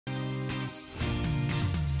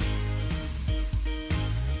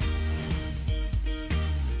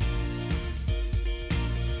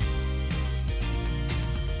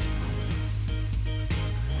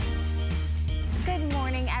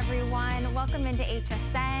welcome into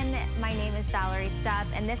HSN. My name is Valerie Stubb,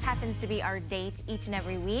 and this happens to be our date each and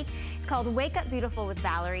every week. It's called Wake Up Beautiful with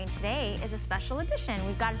Valerie, and today is a special edition.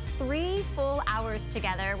 We've got 3 full hours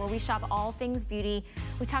together where we shop all things beauty.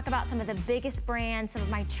 We talk about some of the biggest brands, some of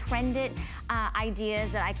my trended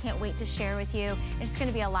ideas that I can't wait to share with you. It's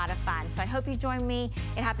gonna be a lot of fun, so I hope you join me.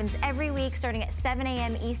 It happens every week starting at 7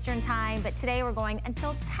 a.m. Eastern time, but today we're going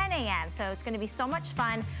until 10 a.m., so it's gonna be so much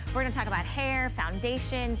fun. We're gonna talk about hair,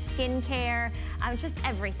 foundation, skincare, just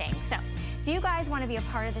everything. So if you guys want to be a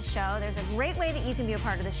part of the show, there's a great way that you can be a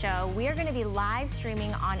part of the show. We are going to be live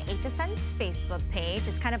streaming on HSN's Facebook page.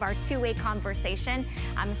 It's kind of our two-way conversation.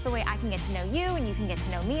 It's the way I can get to know you and you can get to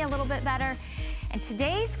know me a little bit better. And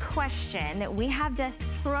today's question that we have to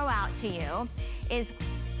throw out to you is,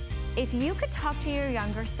 if you could talk to your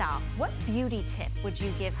younger self, what beauty tip would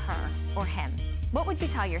you give her or him? What would you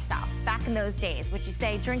tell yourself back in those days? Would you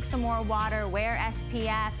say drink some more water, wear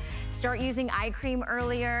SPF, start using eye cream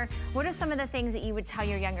earlier? What are some of the things that you would tell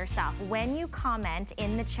your younger self? When you comment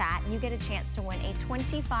in the chat, you get a chance to win a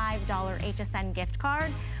 $25 HSN gift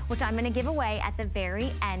card, which I'm gonna give away at the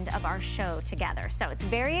very end of our show together. So it's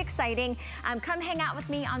very exciting. Come hang out with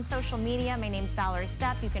me on social media. My name's Valerie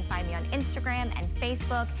Stubb. You can find me on Instagram and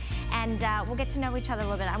Facebook, and we'll get to know each other a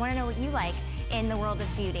little bit. I wanna know what you like in the world of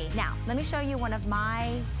beauty. Now, let me show you one of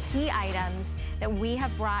my key items that we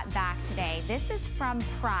have brought back today. This is from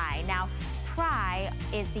Pry. Now, Pry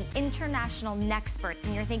is the international neckexperts,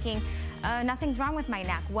 and you're thinking, nothing's wrong with my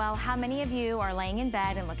neck. Well, how many of you are laying in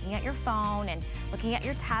bed and looking at your phone and looking at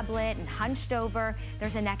your tablet and hunched over?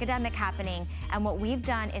 There's an epidemic happening, and what we've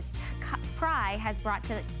done is Pry has brought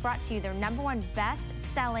to you their #1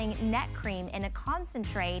 best-selling neck cream in a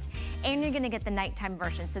concentrate, and you're gonna get the nighttime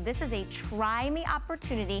version. So this is a try me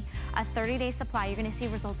opportunity, a 30-day supply. You're gonna see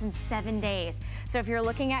results in 7 days. So if you're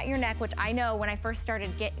looking at your neck, which I know when I first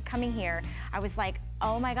started coming here, I was like,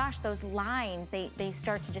 oh my gosh, those lines, they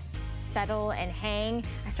start to just settle and hang.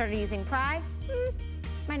 I started using Pry.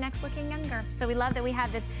 My neck's looking younger. So we love that we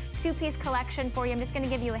have this 2-piece collection for you. I'm just gonna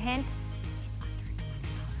give you a hint.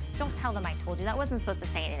 Don't tell them I told you. That wasn't supposed to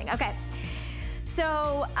say anything. Okay.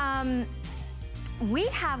 So we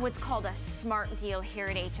have what's called a smart deal here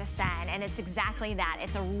at HSN, and it's exactly that.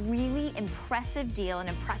 It's a really impressive deal, an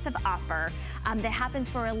impressive offer that happens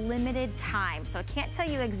for a limited time. So I can't tell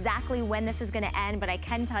you exactly when this is gonna end, but I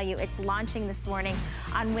can tell you it's launching this morning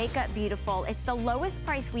on Wake Up Beautiful. It's the lowest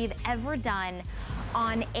price we've ever done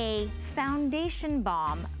on a foundation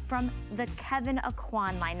balm from the Kevyn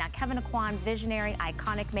Aucoin line. Now, Kevyn Aucoin, visionary,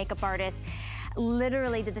 iconic makeup artist,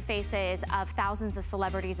 literally did the faces of thousands of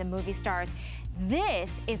celebrities and movie stars.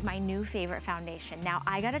 This is my new favorite foundation. Now,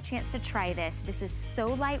 I got a chance to try this. This is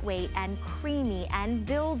so lightweight and creamy and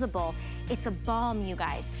buildable. It's a balm, you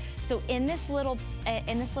guys. So in this little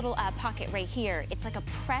pocket right here, it's like a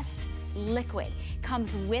pressed liquid.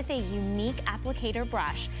 Comes with a unique applicator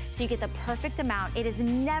brush, so you get the perfect amount. It has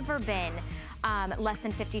never been less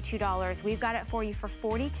than $52. We've got it for you for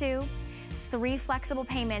 $42, 3 flexible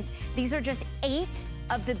payments. These are just 8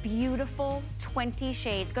 of the beautiful 20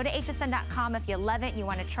 shades. Go to hsn.com if you love it and you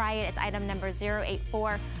want to try it. It's item number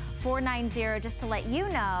 084490. Just to let you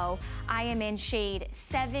know, I am in shade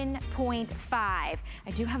 7.5. I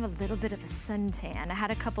do have a little bit of a suntan. I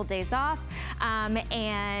had a couple days off,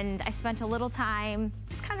 and I spent a little time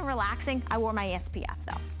just kind of relaxing. I wore my SPF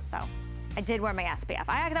though, so I did wear my SPF.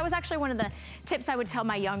 That was actually one of the tips I would tell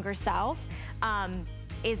my younger self,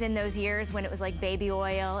 is in those years when it was like baby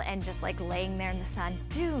oil and just like laying there in the sun.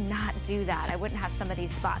 Do not do that. I wouldn't have some of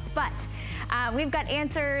these spots, but we've got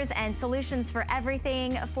answers and solutions for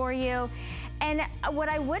everything for you. And what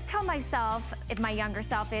I would tell myself, if my younger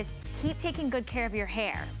self, is keep taking good care of your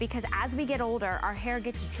hair, because as we get older, our hair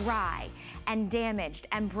gets dry and damaged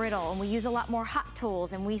and brittle, and we use a lot more hot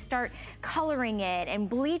tools, and we start coloring it and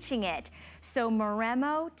bleaching it. So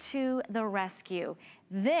Moremo to the rescue.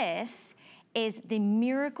 This is the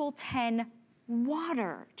Miracle 10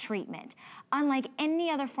 water treatment. Unlike any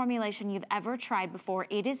other formulation you've ever tried before,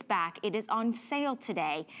 it is back. It is on sale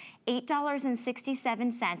today.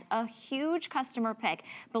 $8.67, a huge customer pick.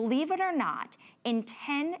 Believe it or not, in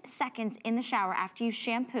 10 seconds in the shower after you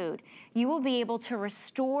shampooed, you will be able to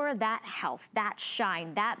restore that health, that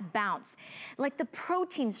shine, that bounce. Like the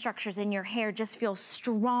protein structures in your hair just feel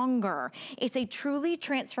stronger. It's a truly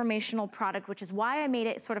transformational product, which is why I made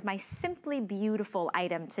it sort of my Simply Beautiful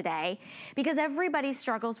item today, because everybody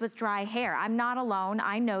struggles with dry hair. I'm not alone,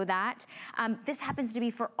 I know that. This happens to be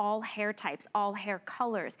for all hair types, all hair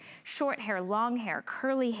colors, short hair, long hair,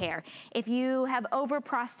 curly hair. If you have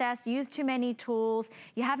over-processed, used too many tools,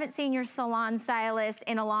 you haven't seen your salon stylist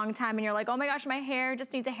in a long time and you're like, oh my gosh, my hair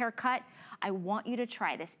just needs a haircut, I want you to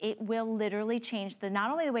try this. It will literally change not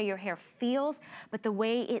only the way your hair feels, but the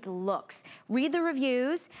way it looks. Read the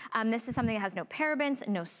reviews. This is something that has no parabens,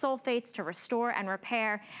 no sulfates to restore and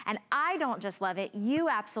repair. And I don't just love it, you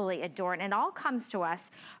absolutely adore it. And it all comes to us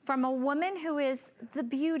from a woman who is the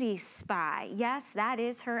beauty spy. Yes, that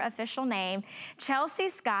is her official name. Chelsea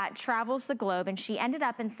Scott travels the globe, and she ended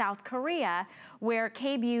up in South Korea, where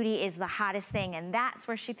K-beauty is the hottest thing, and that's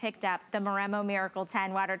where she picked up the Moremo Miracle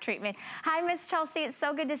 10 water treatment. Hi, Miss Chelsea, it's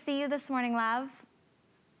so good to see you this morning, love.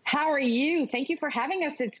 How are you? Thank you for having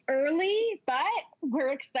us. It's early, but we're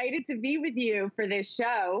excited to be with you for this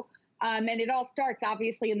show. And it all starts,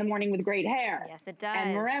 obviously, in the morning with great hair. Yes, it does.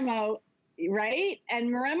 And Moremo, right? And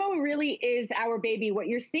Moremo really is our baby. What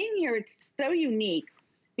you're seeing here, it's so unique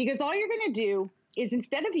because all you're going to do is,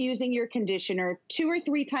 instead of using your conditioner 2 or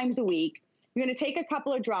 3 times a week, you're going to take a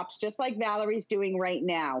couple of drops, just like Valerie's doing right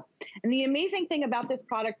now. And the amazing thing about this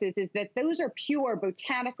product is that those are pure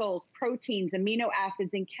botanicals, proteins, amino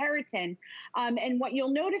acids, and keratin. And what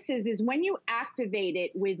you'll notice is when you activate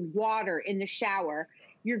it with water in the shower,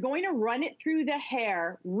 you're going to run it through the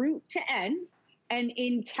hair, root to end, and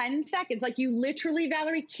in 10 seconds, like you literally,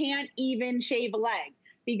 Valerie, can't even shave a leg,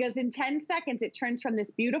 because in 10 seconds, it turns from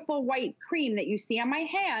this beautiful white cream that you see on my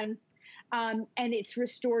hands, and it's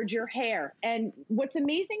restored your hair. And what's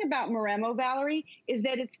amazing about Moremo, Valerie, is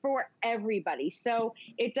that it's for everybody. So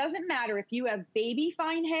it doesn't matter if you have baby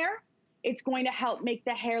fine hair, it's going to help make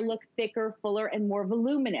the hair look thicker, fuller, and more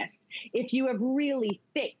voluminous. If you have really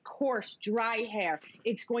thick, coarse, dry hair,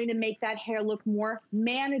 it's going to make that hair look more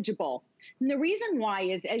manageable. And the reason why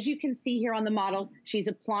is, as you can see here on the model, she's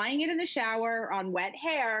applying it in the shower on wet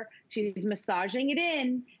hair, she's massaging it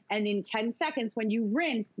in, and in 10 seconds, when you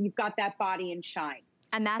rinse, you've got that body and shine.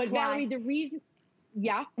 And that's why, Valerie, the reason,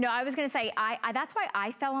 yeah. No, I was going to say, that's why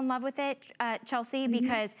I fell in love with it, Chelsea,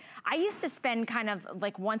 because I used to spend kind of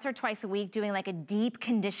like once or twice a week doing like a deep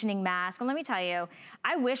conditioning mask. And let me tell you,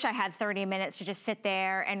 I wish I had 30 minutes to just sit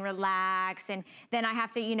there and relax, and then I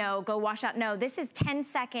have to, you know, go wash out. No, this is 10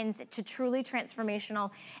 seconds to truly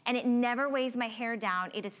transformational, and it never weighs my hair down.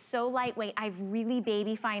 It is so lightweight. I have really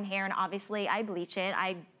baby fine hair, and obviously I bleach it.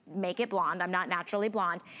 I make it blonde. I'm not naturally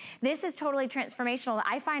blonde. This is totally transformational.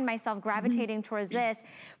 I find myself gravitating towards this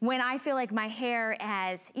when I feel like my hair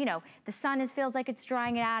has, you know, the sun feels like it's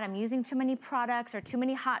drying it out. I'm using too many products or too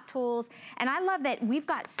many hot tools. And I love that we've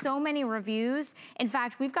got so many reviews. In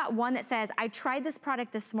fact, we've got one that says, I tried this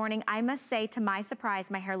product this morning. I must say, to my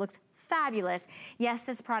surprise, my hair looks fabulous. Yes,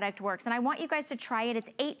 this product works. And I want you guys to try it. It's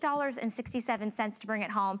 $8.67 to bring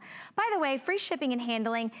it home. By the way, free shipping and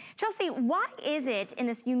handling. Chelsea, why is it in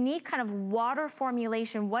this unique kind of water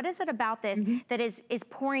formulation, what is it about this that is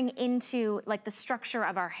pouring into like the structure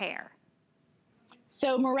of our hair?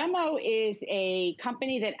 So Moremo is a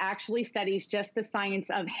company that actually studies just the science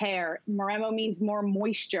of hair. Moremo means more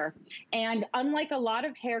moisture. And unlike a lot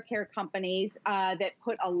of hair care companies that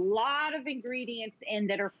put a lot of ingredients in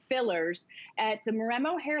that are fillers, at the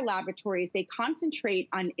Moremo Hair Laboratories, they concentrate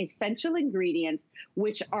on essential ingredients,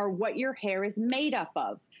 which are what your hair is made up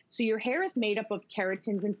of. So your hair is made up of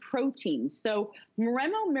keratins and proteins. So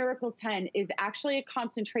Moremo Miracle 10 is actually a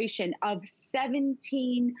concentration of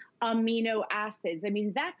 17 amino acids. I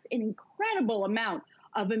mean, that's an incredible amount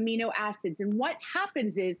of amino acids. And what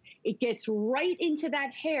happens is it gets right into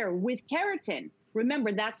that hair with keratin.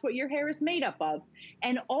 Remember, that's what your hair is made up of.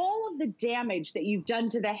 And all of the damage that you've done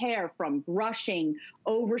to the hair from brushing,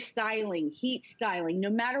 over styling, heat styling, no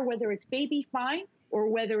matter whether it's baby fine or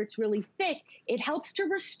whether it's really thick, it helps to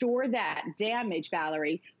restore that damage,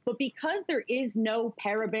 Valerie. But because there is no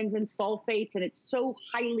parabens and sulfates and it's so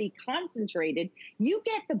highly concentrated, you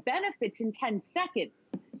get the benefits in 10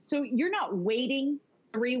 seconds. So you're not waiting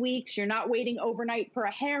 3 weeks, you're not waiting overnight for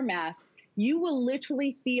a hair mask. You will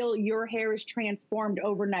literally feel your hair is transformed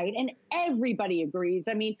overnight. And everybody agrees.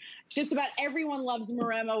 I mean, just about everyone loves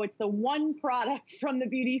Moremo. It's the one product from the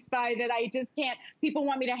Beauty Spy that I just can't, people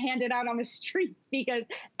want me to hand it out on the streets because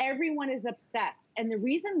everyone is obsessed. And the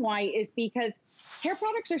reason why is because hair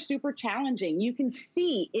products are super challenging. You can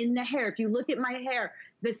see in the hair, if you look at my hair,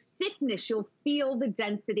 the thickness, you'll feel the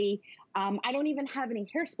density. I don't even have any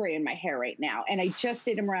hairspray in my hair right now. And I just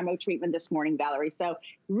did a Moremo treatment this morning, Valerie. So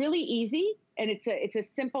really easy. And it's a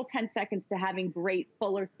simple 10 seconds to having great,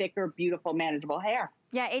 fuller, thicker, beautiful, manageable hair.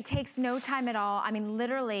 Yeah, it takes no time at all. I mean,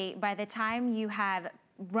 literally, by the time you have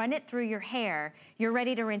run it through your hair, you're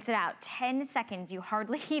ready to rinse it out. 10 seconds, you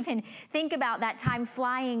hardly even think about that time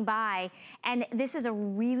flying by. And this is a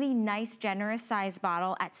really nice, generous size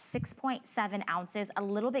bottle at 6.7 ounces. A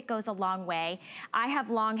little bit goes a long way. I have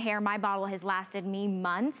long hair. My bottle has lasted me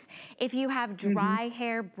months. If you have dry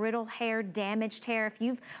hair, brittle hair, damaged hair, if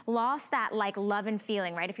you've lost that like love and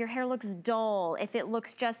feeling, right? If your hair looks dull, if it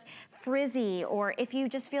looks just frizzy, or if you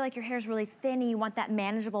just feel like your hair is really thin and you want that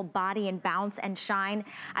manageable body and bounce and shine,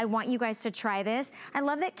 I want you guys to try this. I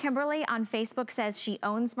love that Kimberly on Facebook says she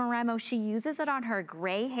owns Moremo. She uses it on her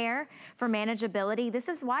gray hair for manageability. This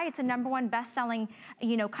is why it's a #1 best-selling,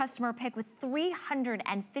 you know, customer pick with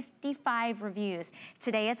 355 reviews.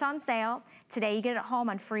 Today it's on sale. Today you get it at home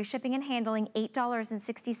on free shipping and handling,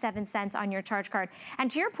 $8.67 on your charge card.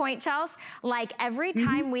 And to your point, Chelsea, like every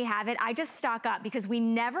time we have it, I just stock up because we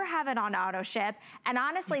never have it on auto ship. And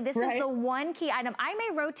honestly, this is the one key item. I may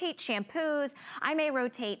rotate shampoos, I may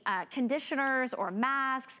rotate conditioners or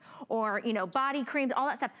masks or, you know, body creams, all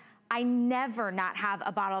that stuff. I never not have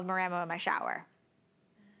a bottle of Moremo in my shower.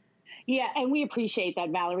 Yeah, and we appreciate that,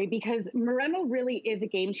 Valerie, because Moremo really is a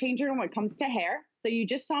game changer when it comes to hair. So you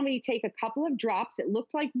just saw me take a couple of drops. It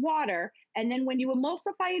looked like water. And then when you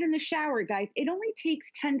emulsify it in the shower, guys, it only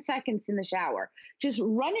takes 10 seconds in the shower. Just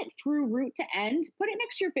run it through root to end. Put it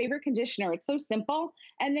next to your favorite conditioner. It's so simple.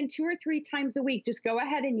 And then 2 or 3 times a week, just go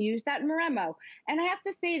ahead and use that Moremo. And I have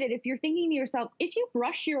to say that if you're thinking to yourself, if you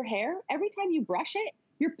brush your hair, every time you brush it,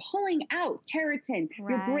 you're pulling out keratin.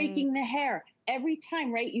 You're breaking the hair. Every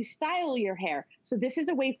time, right, you style your hair. So this is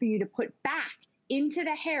a way for you to put back into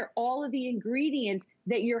the hair all of the ingredients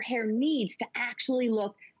that your hair needs to actually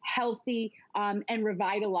look healthy and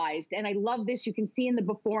revitalized. And I love this. You can see in the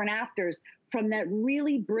before and afters from that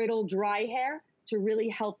really brittle, dry hair to really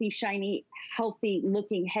healthy, shiny, healthy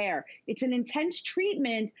looking hair. It's an intense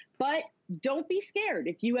treatment, but don't be scared.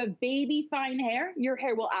 If you have baby fine hair, your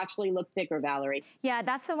hair will actually look thicker, Valerie. Yeah,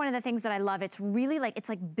 that's one of the things that I love. It's really like, it's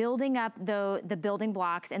like building up the building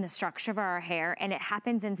blocks and the structure of our hair, and it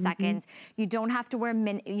happens in seconds. You don't have to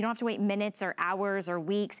you don't have to wait minutes or hours or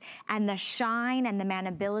weeks. And the shine and the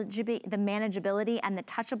manageability and the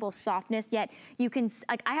touchable softness, yet you can,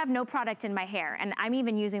 like, I have no product in my hair, and I'm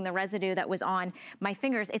even using the residue that was on my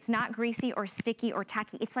fingers. It's not greasy or sticky or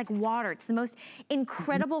tacky. It's like water. It's the most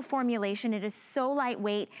incredible formulation. It is so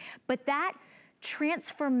lightweight, but that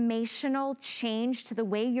transformational change to the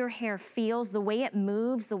way your hair feels, the way it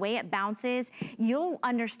moves, the way it bounces, you'll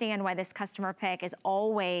understand why this customer pick is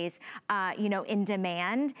always, you know, in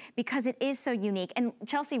demand, because it is so unique. And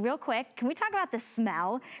Chelsea, real quick, can we talk about the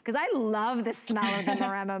smell? Because I love the smell of the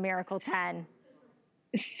Moremo Miracle 10.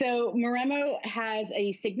 So Moremo has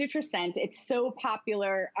a signature scent. It's so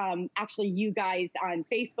popular. Actually, you guys on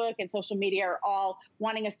Facebook and social media are all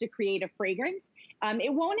wanting us to create a fragrance.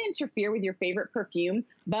 It won't interfere with your favorite perfume,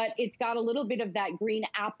 but it's got a little bit of that green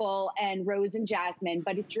apple and rose and jasmine,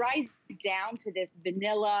 but it dries down to this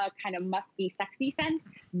vanilla kind of musky, sexy scent.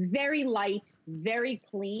 Very light, very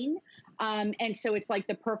clean. And so it's like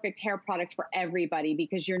the perfect hair product for everybody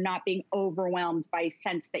because you're not being overwhelmed by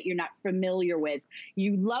scents that you're not familiar with.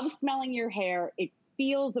 You love smelling your hair. It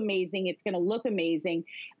feels amazing. It's going to look amazing.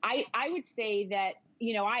 I would say that,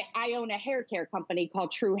 you know, I own a hair care company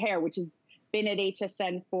called True Hair, which has been at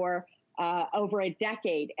HSN for over a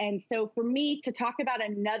decade. And so for me to talk about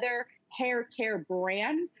another hair care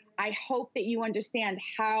brand, I hope that you understand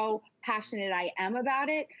how passionate I am about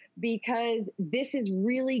it, because this is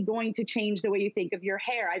really going to change the way you think of your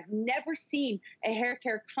hair. I've never seen a hair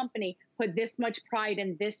care company put this much pride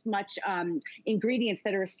and this much ingredients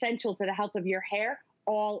that are essential to the health of your hair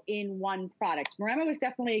all in one product. Moremo is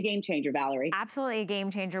definitely a game changer, Valerie. Absolutely a game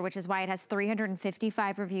changer, which is why it has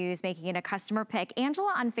 355 reviews, making it a customer pick.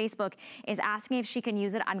 Angela on Facebook is asking if she can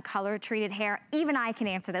use it on color-treated hair. Even I can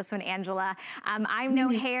answer this one, Angela. I'm no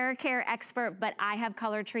hair care expert, but I have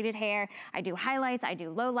color-treated hair. I do highlights, I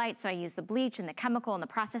do lowlights, so I use the bleach and the chemical and the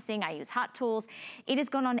processing. I use hot tools. It is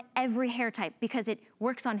going on every hair type because it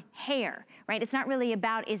works on hair, right? It's not really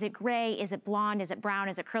about, is it gray, is it blonde, is it brown,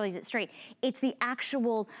 is it curly, is it straight? It's the actual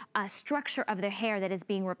structure of their hair that is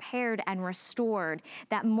being repaired and restored.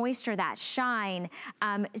 That moisture, that shine,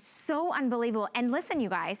 so unbelievable. And listen, you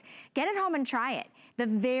guys, get it home and try it. The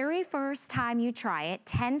very first time you try it,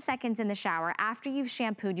 10 seconds in the shower after you've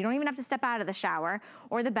shampooed, you don't even have to step out of the shower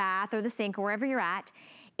or the bath or the sink or wherever you're at.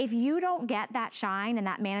 If you don't get that shine and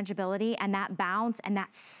that manageability and that bounce and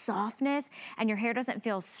that softness and your hair doesn't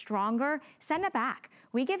feel stronger, send it back.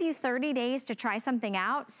 We give you 30 days to try something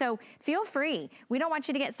out, so feel free. We don't want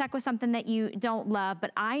you to get stuck with something that you don't love,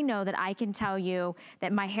 but I know that I can tell you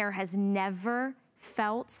that my hair has never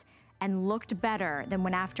felt and looked better than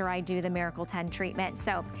when after I do the Miracle 10 treatment.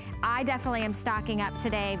 So I definitely am stocking up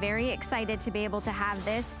today. Very excited to be able to have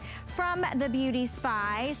this from the Beauty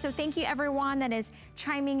Spy. So thank you everyone that is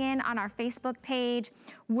chiming in on our Facebook page.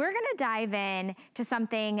 We're gonna dive in to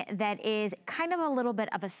something that is kind of a little bit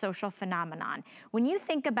of a social phenomenon. When you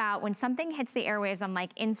think about when something hits the airwaves on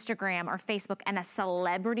like Instagram or Facebook and a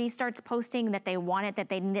celebrity starts posting that they want it, that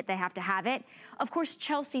they need it, they have to have it. Of course,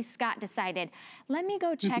 Chelsea Scott decided, let me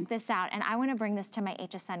go check this out, and I wanna bring this to my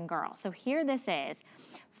HSN girl. So here this is.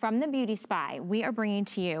 From the Beauty Spy, we are bringing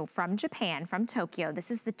to you from Japan, from Tokyo. This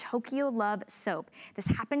is the Tokyo Love Soap. This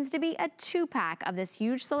happens to be a 2-pack of this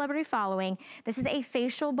huge celebrity following. This is a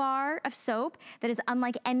facial bar of soap that is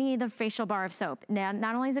unlike any of the facial bar of soap. Now,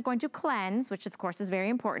 not only is it going to cleanse, which of course is very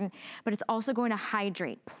important, but it's also going to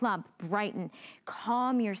hydrate, plump, brighten,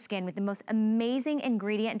 calm your skin with the most amazing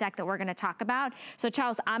ingredient deck that we're gonna talk about. So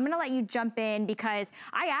Charles, I'm gonna let you jump in because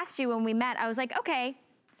I asked you when we met, I was like, okay,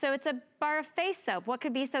 so it's a bar of face soap. What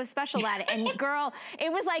could be so special about it? And girl,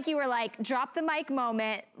 it was like you were like, drop the mic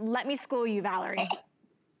moment. Let me school you, Valerie.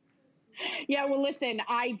 Yeah, well, listen,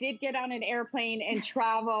 I did get on an airplane and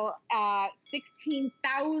travel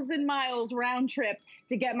 16,000 miles round trip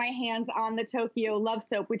to get my hands on the Tokyo Love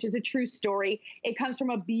Soap, which is a true story. It comes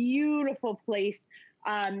from a beautiful place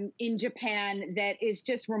in Japan that is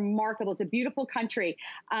just remarkable. It's a beautiful country.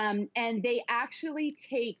 And they actually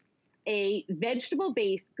take a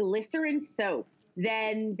vegetable-based glycerin soap.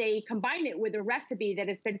 Then they combine it with a recipe that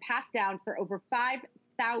has been passed down for over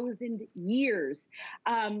 5,000 years,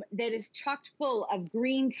 that is chocked full of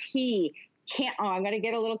green tea. I'm going to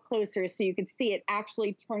get a little closer so you can see it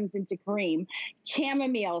actually turns into cream.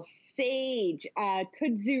 Chamomile, sage,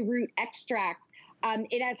 kudzu root extract.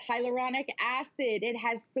 It has hyaluronic acid. It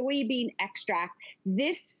has soybean extract.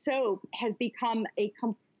 This soap has become a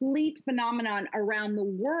complete phenomenon around the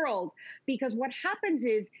world because what happens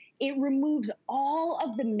is it removes all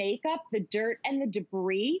of the makeup, the dirt, and the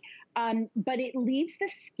debris, but it leaves the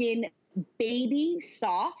skin baby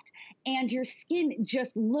soft, and your skin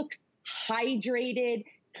just looks hydrated,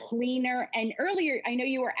 cleaner. And earlier, I know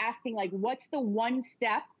you were asking, like, what's the one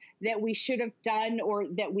step that we should have done or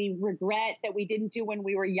that we regret that we didn't do when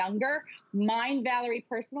we were younger? Mine, Valerie,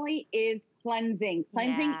 personally, is cleansing.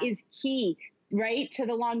 Cleansing is key, right, to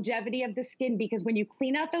the longevity of the skin, because when you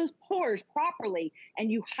clean out those pores properly and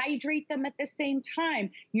you hydrate them at the same time,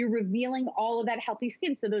 you're revealing all of that healthy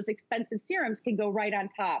skin. So those expensive serums can go right on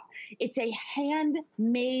top. It's a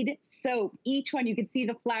handmade soap. Each one, you can see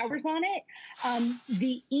the flowers on it.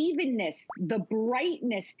 The evenness, the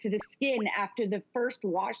brightness to the skin after the first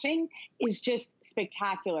washing is just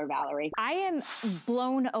spectacular, Valerie. I am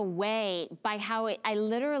blown away by how I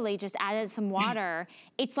literally just added some water.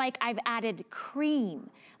 It's like I've added cream,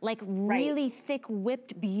 like really thick,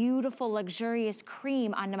 whipped, beautiful, luxurious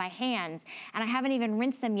cream onto my hands. And I haven't even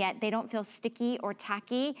rinsed them yet. They don't feel sticky or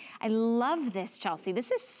tacky. I love this, Chelsea.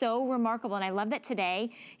 This is so remarkable. And I love that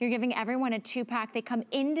today you're giving everyone a 2-pack. They come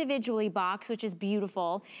individually boxed, which is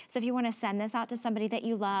beautiful. So if you want to send this out to somebody that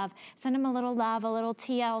you love, send them a little love, a little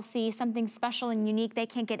TLC, something special and unique they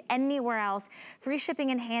can't get anywhere else. Free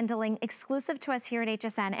shipping and handling, exclusive to us here at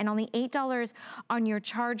HSN, and only $8 on your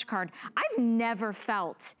charge card. I've never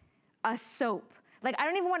felt a soap. Like, I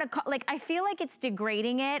don't even want to call, like, I feel like it's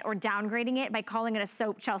degrading it or downgrading it by calling it a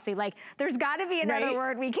soap, Chelsea. Like, there's got to be another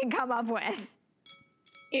word we can come up with.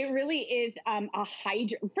 It really is a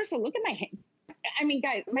First of all, look at my hand. I mean,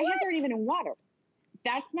 guys, my hands aren't even in water.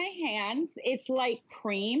 That's my hands. It's like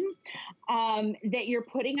cream that you're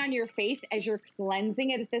putting on your face as you're cleansing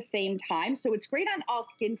it at the same time. So it's great on all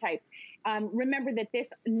skin types. Remember that this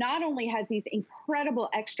not only has these incredible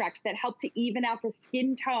extracts that help to even out the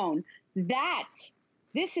skin tone,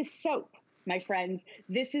 this is soap, my friends.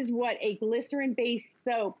 This is what a glycerin-based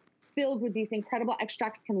soap filled with these incredible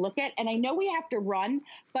extracts can look at. And I know we have to run,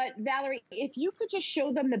 but Valerie, if you could just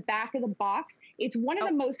show them the back of the box, it's one of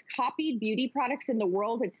the most copied beauty products in the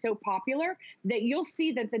world. It's so popular that you'll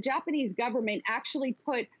see that the Japanese government actually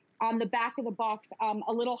put on the back of the box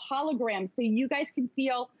a little hologram so you guys can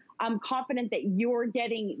feel confident that you're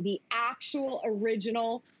getting the actual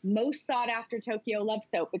original, most sought after Tokyo Love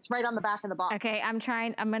Soap. It's right on the back of the box. Okay, I'm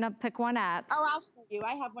going to pick one up. Oh, I'll show you.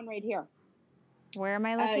 I have one right here. Where am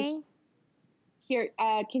I looking? Here,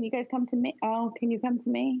 can you guys come to me? Oh, can you come to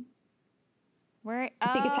me? Where?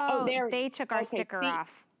 There. They took our sticker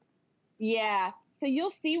off. Yeah. So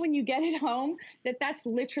you'll see when you get it home that that's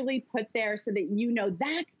literally put there so that you know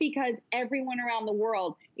that's because everyone around the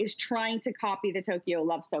world is trying to copy the Tokyo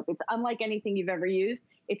Love Soap. It's unlike anything you've ever used.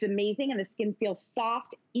 It's amazing, and the skin feels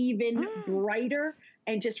soft, even, brighter,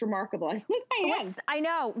 and just remarkable. I think I am. I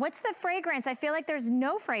know. What's the fragrance? I feel like there's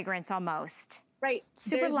no fragrance almost. Right.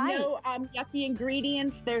 Super There's light. no yucky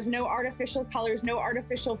ingredients. There's no artificial colors, no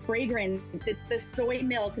artificial fragrance. It's the soy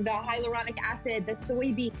milk, the hyaluronic acid, the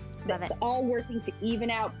soybean. That's all working to even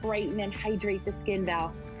out, brighten, and hydrate the skin,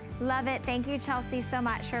 Val. Love it. Thank you, Chelsea, so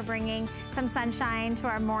much for bringing some sunshine to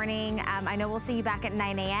our morning. I know we'll see you back at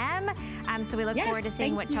 9 a.m. So we look forward to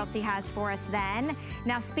seeing what Chelsea has for us then.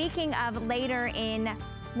 Now, speaking of later in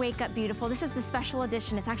Wake Up Beautiful, this is the special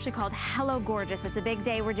edition. It's actually called Hello Gorgeous. It's a big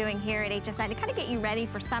day we're doing here at HSN to kind of get you ready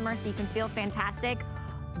for summer so you can feel fantastic.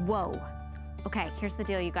 Whoa. Okay, here's the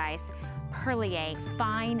deal, you guys. Perlier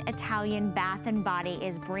Fine Italian Bath and Body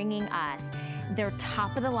is bringing us their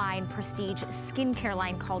top of the line prestige skincare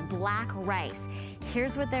line called Black Rice.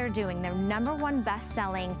 Here's what they're doing. Their #1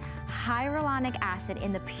 best-selling hyaluronic acid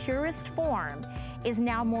in the purest form is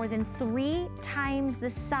now more than 3 times the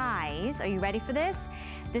size. Are you ready for this?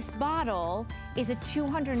 This bottle is a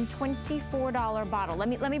 $224 bottle. Let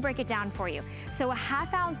me break it down for you. So a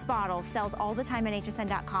half-ounce bottle sells all the time at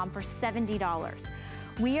hsn.com for $70.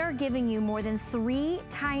 We are giving you more than 3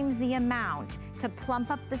 times the amount to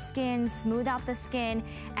plump up the skin, smooth out the skin,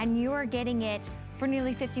 and you are getting it for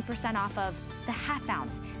nearly 50% off of the half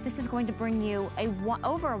ounce. This is going to bring you a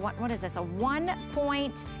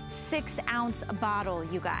 1.6 ounce bottle,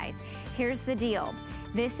 you guys. Here's the deal.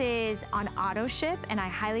 This is on auto ship, and I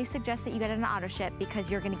highly suggest that you get it on auto ship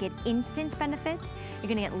because you're gonna get instant benefits, you're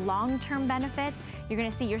gonna get long-term benefits, you're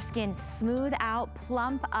gonna see your skin smooth out,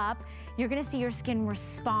 plump up, you're gonna see your skin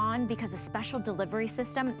respond because a special delivery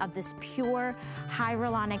system of this pure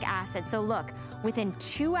hyaluronic acid. So look, within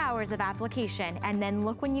 2 hours of application, and then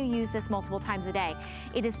look when you use this multiple times a day.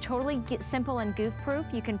 It is totally simple and goof-proof.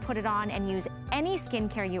 You can put it on and use any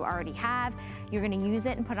skincare you already have. You're gonna use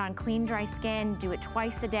it and put it on clean, dry skin, do it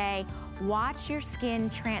twice a day. Watch your skin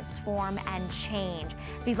transform and change.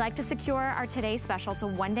 If you'd like to secure our today's special, it's a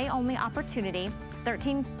one-day only opportunity,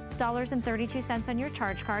 $13.32 on your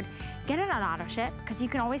charge card. Get it on auto ship because you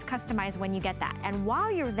can always customize when you get that. And while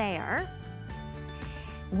you're there,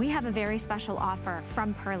 we have a very special offer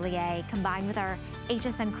from Perlier combined with our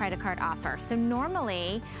HSN credit card offer. So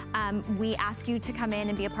normally we ask you to come in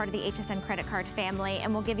and be a part of the HSN credit card family,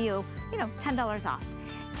 and we'll give you, $10 off.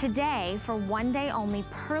 Today, for one day only,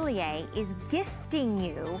 Perlier is gifting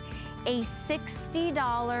you a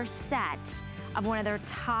 $60 set of one of their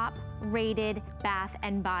top rated bath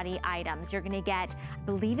and body items. You're gonna get, I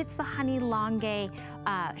believe it's the Honey Longue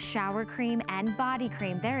shower cream and body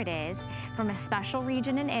cream. There it is, from a special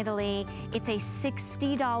region in Italy. It's a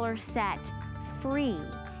 $60 set, free.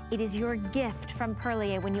 It is your gift from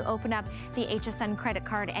Perlier when you open up the HSN credit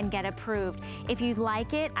card and get approved. If you'd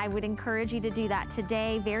like it, I would encourage you to do that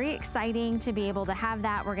today. Very exciting to be able to have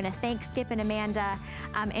that. We're gonna thank Skip and Amanda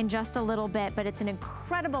in just a little bit, but it's an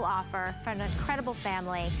incredible offer from an incredible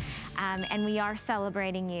family, and we are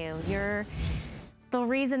celebrating you. You're the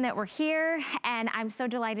reason that we're here, and I'm so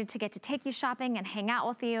delighted to get to take you shopping and hang out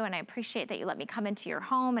with you, and I appreciate that you let me come into your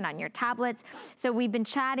home and on your tablets. So we've been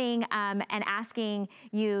chatting and asking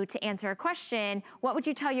you to answer a question. What would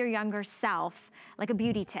you tell your younger self, like a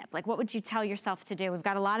beauty tip? Like, what would you tell yourself to do? We've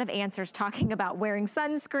got a lot of answers talking about wearing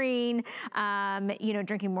sunscreen,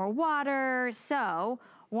 drinking more water. So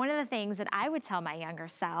one of the things that I would tell my younger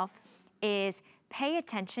self is pay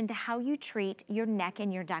attention to how you treat your neck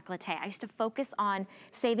and your décolleté. I used to focus on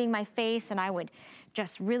saving my face, and I would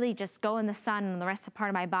really go in the sun and the rest of the part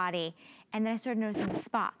of my body. And then I started noticing the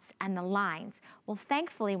spots and the lines. Well,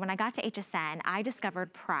 thankfully, when I got to HSN, I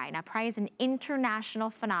discovered Pry. Now, Pry is an international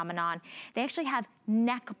phenomenon. They actually have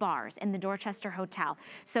neck bars in the Dorchester Hotel.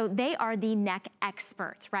 So they are the neck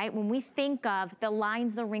experts, right? When we think of the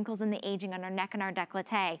lines, the wrinkles, and the aging on our neck and our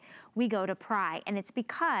décolleté, we go to Pry. And it's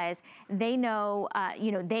because they know,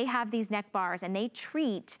 they have these neck bars, and they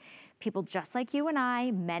treat people just like you and I,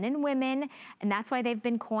 men and women, and that's why they've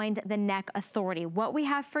been coined the Neck Authority. What we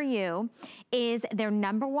have for you is their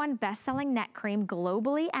 #1 best-selling neck cream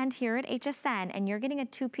globally and here at HSN, and you're getting a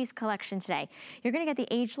 2-piece collection today. You're gonna get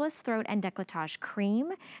the Ageless Throat and Décolletage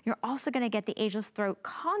Cream. You're also gonna get the Ageless Throat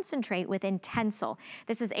Concentrate with Intensil.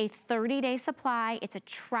 This is a 30-day supply. It's a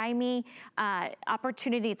try-me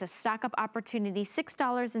opportunity. It's a stock-up opportunity.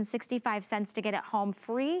 $6.65 to get it home.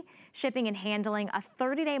 Free shipping and handling, a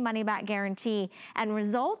 30-day money-back guarantee, and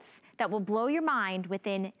results that will blow your mind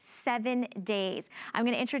within 7 days. I'm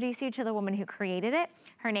gonna introduce you to the woman who created it.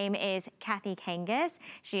 Her name is Kathy Kangas.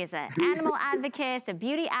 She is an animal advocate, a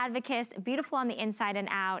beauty advocate, beautiful on the inside and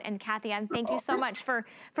out. And Kathy, thank you so much for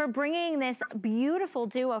bringing this beautiful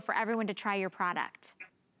duo for everyone to try your product.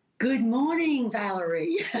 Good morning,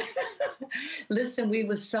 Valerie. Listen, we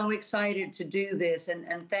were so excited to do this,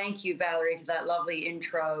 and thank you, Valerie, for that lovely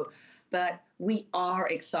intro. But we are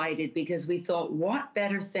excited because we thought, what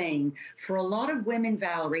better thing for a lot of women,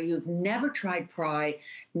 Valerie, who've never tried Pry,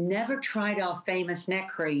 never tried our famous neck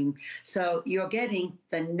cream. So you're getting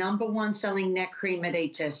the #1 selling neck cream at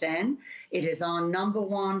HSN. It is our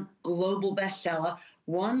 #1 global bestseller.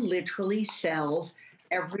 One literally sells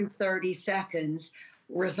every 30 seconds.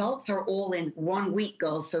 Results are all in 1 week,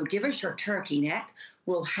 girls. So give us your turkey neck.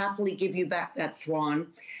 We'll happily give you back that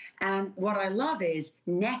swan. And what I love is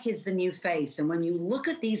neck is the new face. And when you look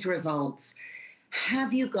at these results,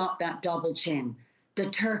 have you got that double chin, the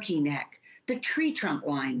turkey neck, the tree trunk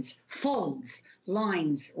lines, folds,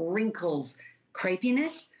 lines, wrinkles,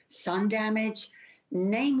 crepiness, sun damage,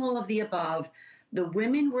 name all of the above. The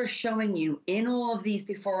women we're showing you in all of these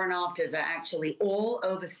before and afters are actually all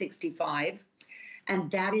over 65.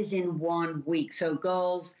 And that is in 1 week. So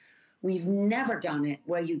girls, we've never done it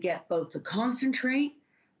where you get both the concentrate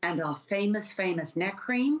and our famous neck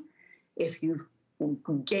cream. If you've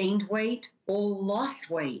gained weight or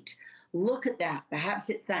lost weight, look at that.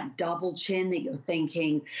 Perhaps it's that double chin that you're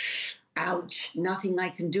thinking, ouch, nothing I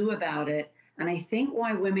can do about it. And I think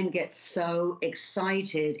why women get so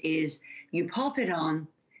excited is you pop it on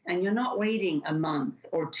and you're not waiting a month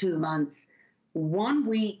or 2 months. 1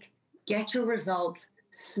 week, get your results,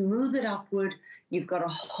 smooth it upward. You've got a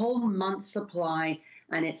whole month's supply,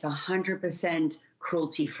 and it's 100%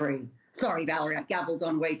 cruelty-free. Sorry, Valerie, I gabbled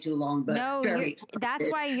on way too long, but no, very that's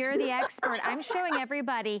why you're the expert. I'm showing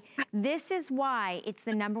everybody, this is why it's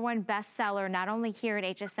the #1 bestseller, not only here at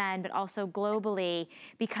HSN, but also globally,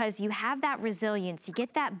 because you have that resilience, you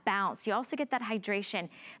get that bounce, you also get that hydration,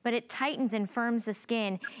 but it tightens and firms the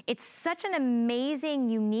skin. It's such an amazing,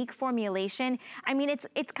 unique formulation. I mean,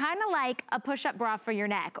 it's kind of like a push-up bra for your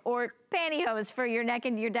neck, or pantyhose for your neck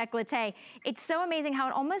and your décolleté. It's so amazing how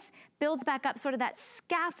it almost builds back up sort of that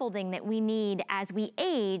scaffolding that we need as we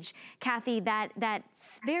age, Kathy, that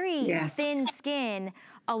very thin skin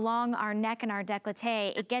along our neck and our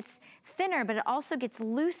décolleté. It gets thinner, but it also gets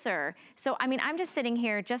looser. So, I mean, I'm just sitting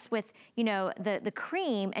here just with, you know, the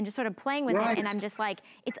cream and just sort of playing with it, and I'm just like,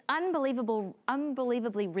 it's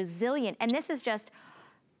unbelievably resilient. And this is just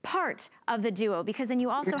part of the duo, because then you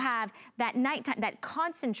also have that nighttime, that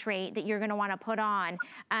concentrate that you're gonna wanna put on.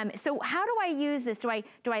 So how do I use this? Do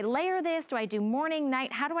I layer this? Do I do morning,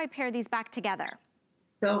 night? How do I pair these back together?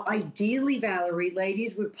 So ideally, Valerie,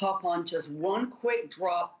 ladies would pop on just 1 quick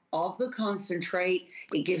drop of the concentrate.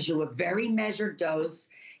 It gives you a very measured dose.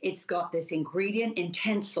 It's got this ingredient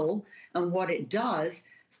Intensil, and what it does,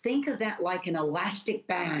 think of that like an elastic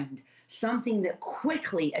band, something that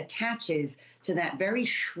quickly attaches to that very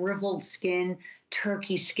shriveled skin,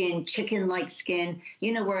 turkey skin, chicken-like skin,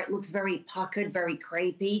 you know, where it looks very puckered, very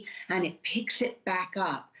crepey, and it picks it back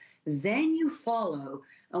up. Then you follow,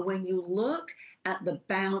 and when you look at the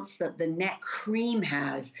bounce that the neck cream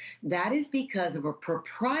has, that is because of a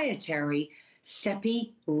proprietary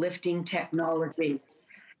SEPI lifting technology.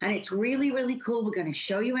 And it's really, really cool. We're going to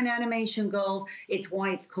show you an animation, girls. It's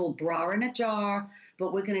why it's called Bra in a Jar,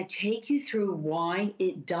 but we're going to take you through why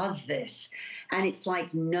it does this. And it's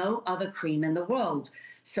like no other cream in the world.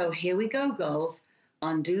 So here we go, girls.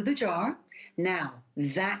 Undo the jar. Now,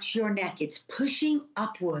 that's your neck. It's pushing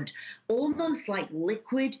upward, almost like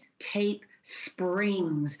liquid tape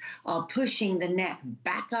springs are pushing the neck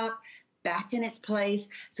back up, back in its place.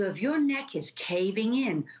 So if your neck is caving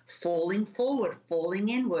in, falling forward, falling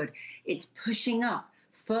inward, it's pushing up,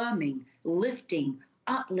 firming, lifting,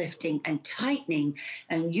 uplifting, and tightening,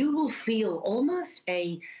 and you will feel almost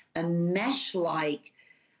a mesh-like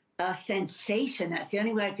sensation. That's the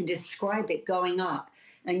only way I can describe it, going up.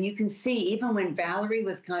 And you can see, even when Valerie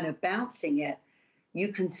was kind of bouncing it, you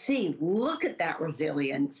can see, look at that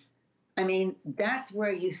resilience. I mean, that's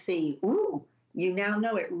where you see, ooh, you now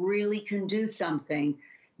know it really can do something.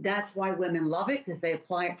 That's why women love it, because they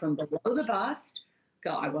apply it from below the bust.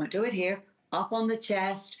 Go, I won't do it here. Up on the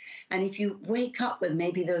chest. And if you wake up with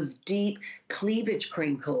maybe those deep cleavage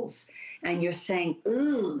crinkles and you're saying,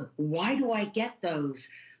 ooh, why do I get those?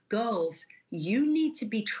 Girls, you need to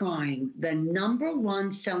be trying the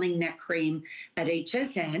 #1 selling neck cream at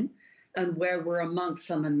HSN, and where we're amongst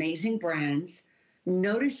some amazing brands.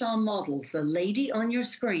 Notice our models. The lady on your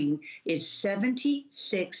screen is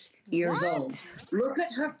 76 years old. Look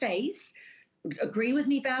at her face. Agree with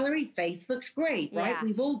me, Valerie? Face looks great, right? Yeah.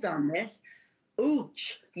 We've all done this.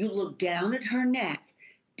 Ooch, you look down at her neck.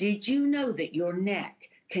 Did you know that your neck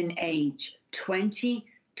can age 20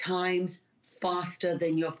 times faster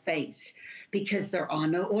than your face because there are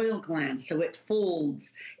no oil glands. So it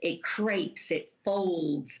folds, it crepes, it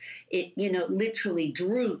folds, it, literally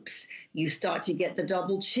droops. You start to get the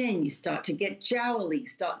double chin, you start to get jowly, you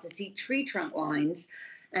start to see tree trunk lines.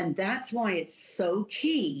 And that's why it's so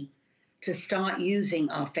key to start using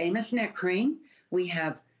our famous neck cream. We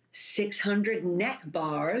have 600 neck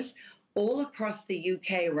bars all across the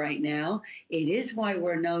UK right now. It is why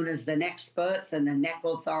we're known as the Nexperts and the Neck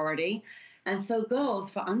Authority. And so girls,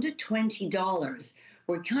 for under $20,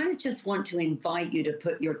 we kind of just want to invite you to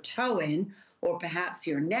put your toe in or perhaps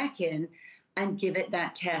your neck in and give it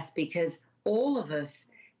that test, because all of us,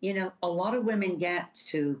 a lot of women get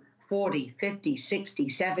to 40, 50, 60,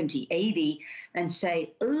 70, 80 and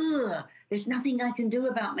say, ugh, there's nothing I can do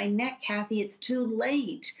about my neck, Kathy. It's too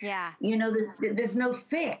late. Yeah. There's no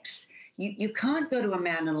fix. You can't go to a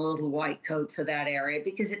man in a little white coat for that area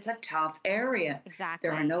because it's a tough area. Exactly.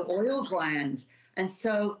 There are no oil glands. And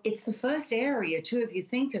so it's the first area, too, if you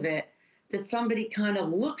think of it, that somebody kind of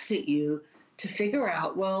looks at you to figure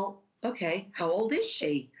out, well, okay, how old is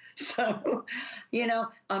she? So, and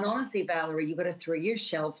honestly, Valerie, you've got a 3-year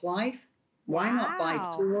shelf life. Why not buy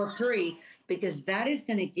 2 or 3? Because that is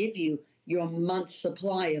going to give you your month's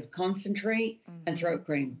supply of concentrate and throat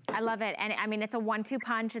cream. I love it. And I mean, it's a 1-2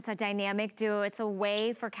 punch. It's a dynamic duo. It's a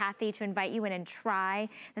way for Kathy to invite you in and try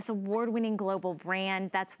this award-winning global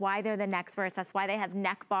brand. That's why they're the Nexperts. That's why they have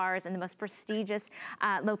neck bars in the most prestigious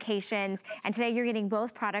locations. And today you're getting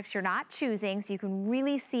both products you're not choosing, so you can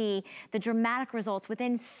really see the dramatic results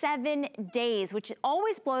within 7 days, which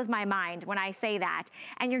always blows my mind when I say that.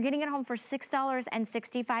 And you're getting it home for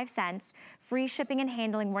 $6.65. Free shipping and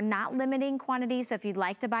handling. We're not limiting quantity, so if you'd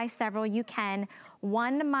like to buy several, you can.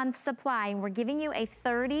 1 month supply, and we're giving you a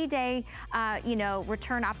 30-day,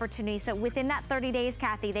 return opportunity. So within that 30 days,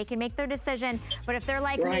 Kathy, they can make their decision. But if they're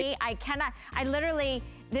like me, I literally,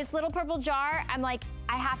 this little purple jar, I'm like,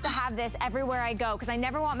 I have to have this everywhere I go because I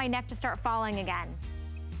never want my neck to start falling again.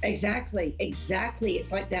 Exactly. It's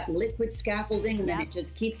like that liquid scaffolding, and then it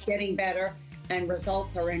just keeps getting better, and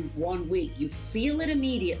results are in 1 week. You feel it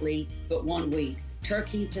immediately, but 1 week.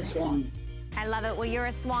 Turkey to swan. I love it. Well, you're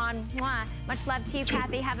a swan. Mwah. Much love to you,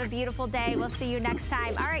 Kathy. Have a beautiful day. We'll see you next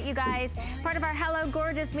time. All right, you guys. Part of our Hello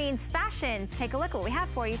Gorgeous means fashions. Take a look at what we have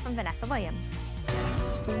for you from Vanessa Williams.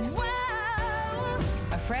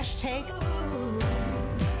 A fresh take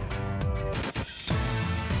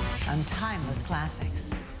on timeless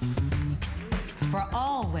classics. For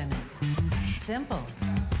all women. Simple,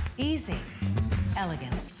 easy,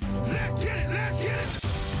 elegance. Let's get it, let's get it!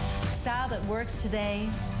 Style that works today,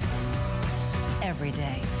 every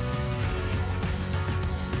day.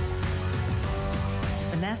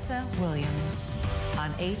 Vanessa Williams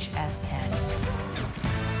on HSN.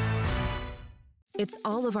 It's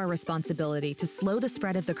all of our responsibility to slow the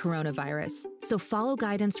spread of the coronavirus. So follow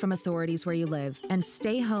guidance from authorities where you live and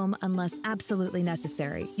stay home unless absolutely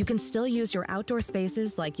necessary. You can still use your outdoor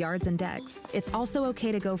spaces like yards and decks. It's also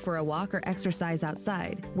okay to go for a walk or exercise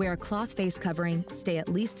outside. Wear a cloth face covering, stay at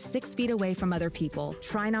least 6 feet away from other people,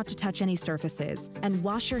 try not to touch any surfaces, and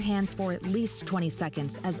wash your hands for at least 20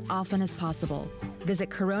 seconds as often as possible.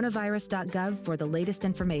 Visit coronavirus.gov for the latest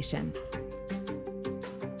information.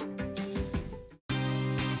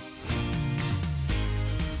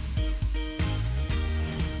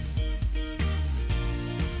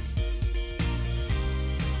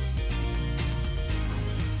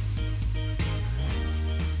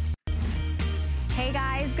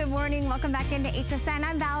 Good morning. Welcome back into HSN.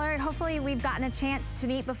 I'm Valerie. Hopefully we've gotten a chance to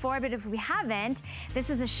meet before, but if we haven't, this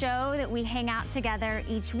is a show that we hang out together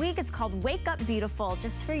each week. It's called Wake Up Beautiful,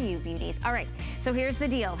 just for you beauties. All right, so here's the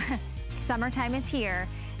deal. Summertime is here,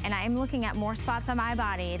 and I am looking at more spots on my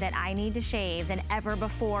body that I need to shave than ever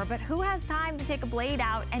before, but who has time to take a blade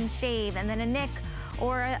out and shave, and then a nick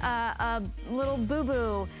or a little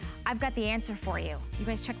boo-boo? I've got the answer for you. You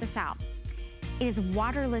guys check this out. It is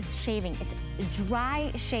waterless shaving. It's a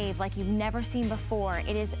dry shave like you've never seen before.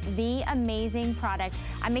 It is the amazing product.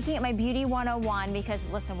 I'm making it my beauty 101 because,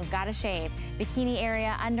 listen, we've got to shave. Bikini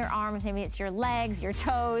area, underarms, maybe it's your legs, your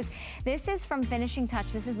toes. This is from Finishing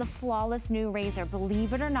Touch. This is the flawless new razor.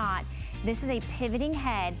 Believe it or not, this is a pivoting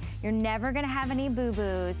head. You're never gonna have any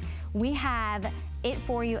boo-boos. We have it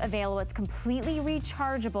for you available. It's completely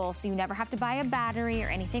rechargeable, so you never have to buy a battery or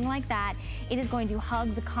anything like that. It is going to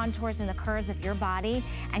hug the contours and the curves of your body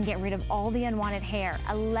and get rid of all the unwanted hair.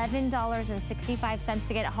 $11.65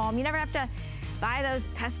 to get it home. You never have to buy those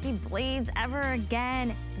pesky blades ever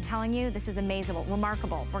again. I'm telling you, this is amazing,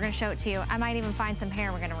 remarkable. We're gonna show it to you. I might even find some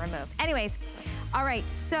hair we're gonna remove. Anyways, all right,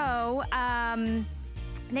 so,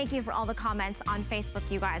 Thank you for all the comments on Facebook,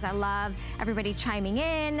 you guys. I love everybody chiming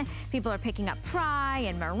in. People are picking up Pry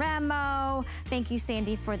and Maremo. Thank you,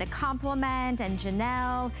 Sandy, for the compliment, and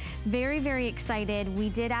Janelle. Very, very excited. We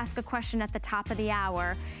did ask a question at the top of the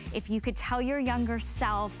hour. If you could tell your younger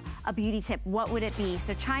self a beauty tip, what would it be?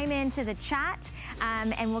 So chime into the chat,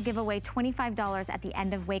 and we'll give away $25 at the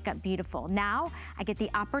end of Wake Up Beautiful. Now, I get the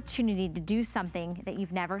opportunity to do something that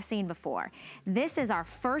you've never seen before. This is our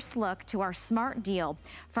first look to our smart deal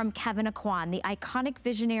from Kevin Aquan, the iconic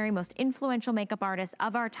visionary, most influential makeup artist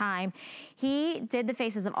of our time. He did the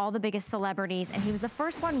faces of all the biggest celebrities, and he was the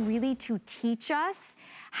first one really to teach us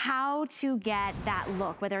how to get that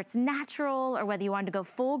look, whether it's natural or whether you wanted to go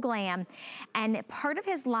full glam. And part of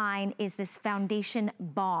his line is this foundation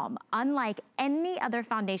balm. Unlike any other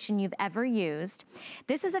foundation you've ever used,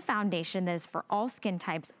 this is a foundation that is for all skin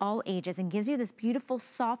types, all ages, and gives you this beautiful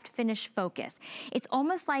soft finish focus. It's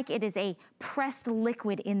almost like it is a pressed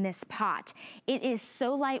liquid in this pot. It is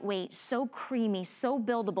so lightweight, so creamy, so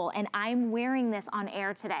buildable, and I'm wearing this on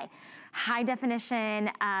air today. High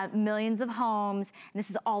definition, millions of homes. And this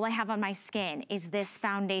is all I have on my skin, is this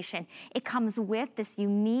foundation. It comes with this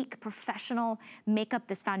unique professional makeup,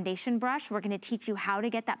 this foundation brush. We're gonna teach you how to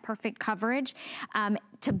get that perfect coverage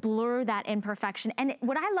to blur that imperfection. And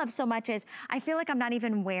what I love so much is I feel like I'm not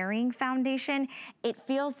even wearing foundation. It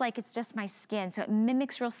feels like it's just my skin. So it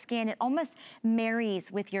mimics real skin. It almost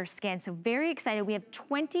marries with your skin. So very excited. We have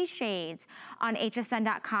 20 shades on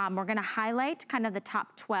hsn.com. We're gonna highlight kind of the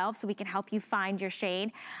top 12 so we can help you find your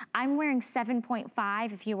shade. I'm wearing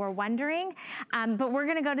 7.5 if you were wondering, but we're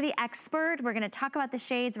gonna go to the expert. We're gonna talk about the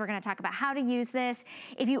shades. We're gonna talk about how to use this.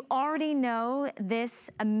 If you already know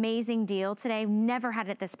this amazing deal today, never had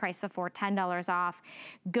it at this price before, $10 off,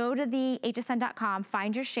 go to the hsn.com,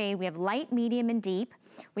 find your shade. We have light, medium, and deep.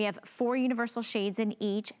 We have 4 universal shades in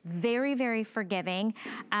each, very, very forgiving.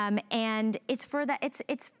 And it's for that,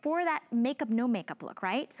 it's for that makeup, no makeup look,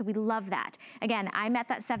 right? So we love that. Again, I'm at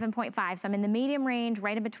that 7.5, so I'm in the medium range,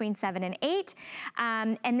 right in between 7 and 8.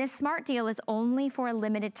 And this smart deal is only for a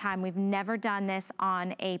limited time. We've never done this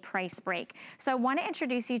on a price break. So I wanna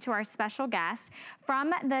introduce you to our special guest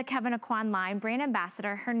from the Kevin Aquan line, brand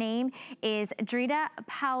ambassador. Her name is Drita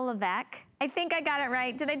Palovec. I think I got it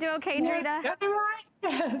right. Did I do okay, Drita? Yes, got it right.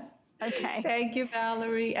 Yes. Okay. Thank you,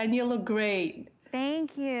 Valerie, and you look great.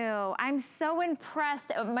 Thank you. I'm so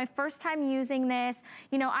impressed. My first time using this,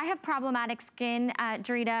 you know, I have problematic skin,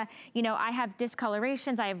 Drita. You know, I have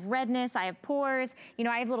discolorations, I have redness, I have pores, you know,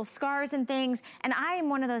 I have little scars and things. And I am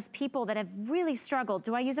one of those people that have really struggled.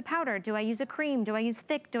 Do I use a powder? Do I use a cream? Do I use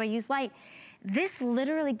thick? Do I use light? This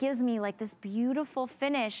literally gives me like this beautiful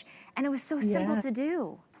finish, and it was so simple to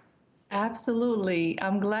do. Absolutely.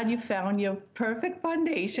 I'm glad you found your perfect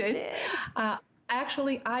foundation.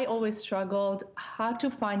 Actually, I always struggled how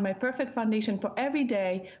to find my perfect foundation for every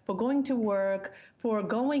day, for going to work, for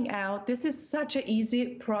going out. This is such an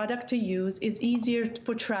easy product to use. It's easier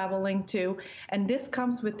for traveling too. And this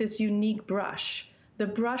comes with this unique brush. The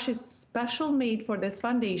brush is special made for this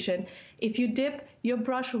foundation. If you dip your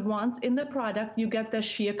brush once in the product, you get the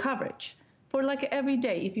sheer coverage for like every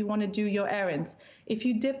day if you want to do your errands. If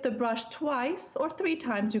you dip the brush twice or 3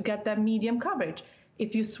 times, you get that medium coverage.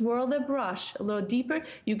 If you swirl the brush a little deeper,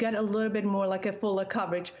 you get a little bit more like a fuller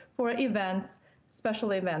coverage for events,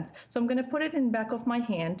 special events. So I'm gonna put it in the back of my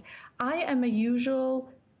hand. I am a usual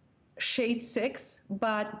shade 6,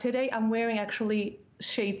 but today I'm wearing actually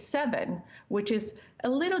shade 7, which is a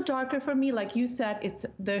little darker for me. Like you said,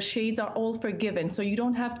 the shades are all forgiven, so you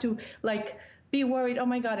don't have to like be worried, oh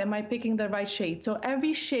my God, am I picking the right shade? So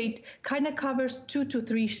every shade kind of covers 2 to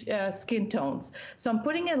 3 skin tones. So I'm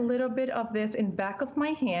putting a little bit of this in back of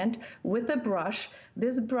my hand with a brush.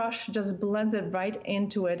 This brush just blends it right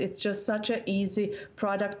into it. It's just such an easy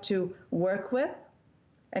product to work with.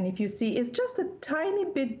 And if you see, it's just a tiny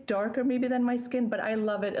bit darker maybe than my skin, but I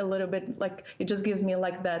love it a little bit, like it just gives me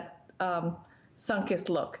like that sun-kissed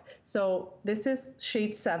look. So this is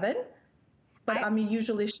shade 7. But I'm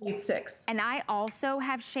usually shade 6. And I also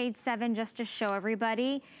have shade 7 just to show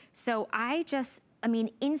everybody. So I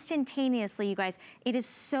mean, instantaneously, you guys, it is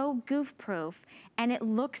so goof proof and it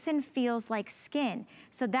looks and feels like skin.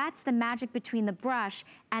 So that's the magic between the brush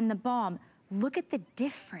and the balm. Look at the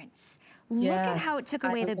difference. Look at how it took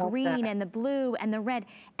away the green and the blue and the red,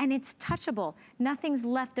 and it's touchable. Nothing's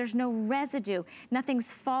left, there's no residue.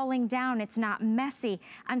 Nothing's falling down, it's not messy.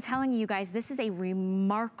 I'm telling you guys, this is a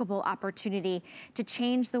remarkable opportunity to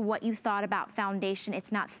change what you thought about foundation.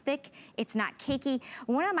 It's not thick, it's not cakey.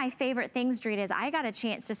 One of my favorite things, Drita, is I got a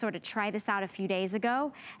chance to sort of try this out a few days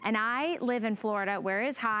ago, and I live in Florida where it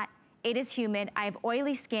is hot. It is humid. I have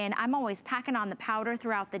oily skin. I'm always packing on the powder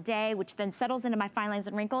throughout the day, which then settles into my fine lines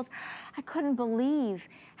and wrinkles. I couldn't believe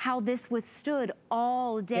how this withstood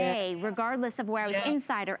all day, regardless of where I was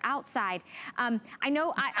inside or outside. I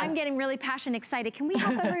know I'm getting really passionate, excited. Can we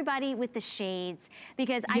help everybody with the shades?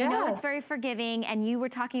 Because I know it's very forgiving, and you were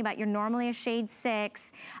talking about you're normally a shade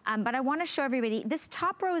 6, but I wanna show everybody, this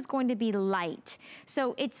top row is going to be light.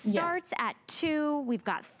 So it starts at 2, we've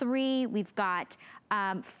got 3, we've got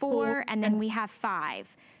 4, and then we have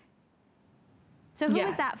 5. So who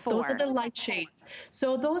is that for? Those are the light shades.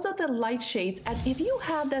 So those are the light shades. And if you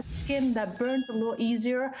have that skin that burns a little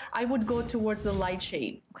easier, I would go towards the light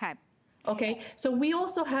shades. Okay. Okay, so we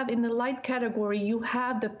also have in the light category, you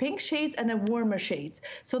have the pink shades and the warmer shades.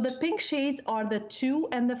 So the pink shades are the 2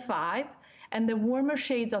 and the 5, and the warmer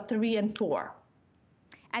shades are 3 and 4.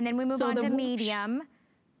 And then we move on to medium.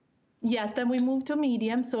 Yes, then we move to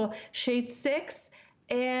medium. So shade 6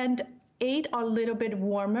 and 8 are a little bit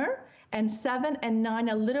warmer, and 7 and 9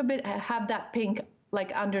 a little bit have that pink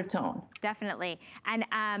like undertone. Definitely.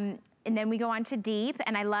 And then we go on to deep,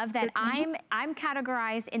 and I love that I'm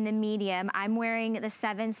categorized in the medium. I'm wearing the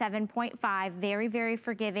 7.5, very, very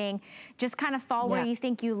forgiving. Just kind of fall where you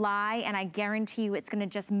think you lie, and I guarantee you it's gonna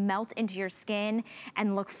just melt into your skin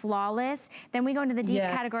and look flawless. Then we go into the deep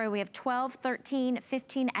category. We have 12, 13,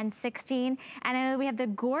 15, and 16. And I know we have the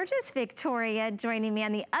gorgeous Victoria joining me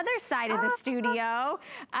on the other side of the studio.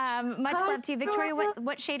 Much love to you. Victoria,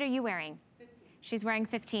 what shade are you wearing? She's wearing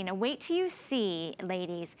 15. Now wait till you see,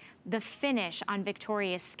 ladies, the finish on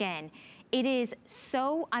Victoria's skin. It is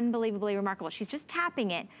so unbelievably remarkable. She's just tapping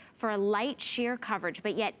it for a light sheer coverage,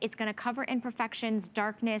 but yet it's gonna cover imperfections,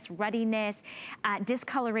 darkness, ruddiness,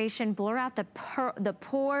 discoloration, blur out the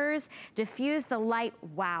pores, diffuse the light.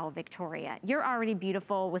 Wow, Victoria, you're already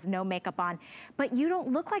beautiful with no makeup on, but you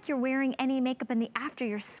don't look like you're wearing any makeup in the after.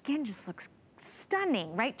 Your skin just looks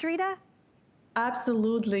stunning, right, Drita?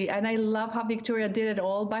 Absolutely, and I love how Victoria did it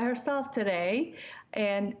all by herself today.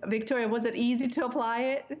 And Victoria, was it easy to apply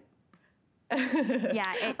it?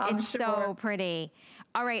 Yeah, it's so pretty.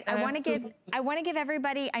 All right, I want to give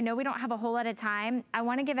everybody, I know we don't have a whole lot of time, I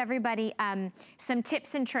want to give everybody some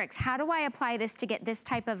tips and tricks. How do I apply this to get this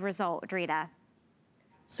type of result, Drita?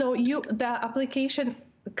 So the application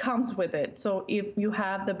comes with it. So if you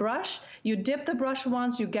have the brush, you dip the brush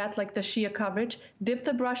once, you get like the sheer coverage. Dip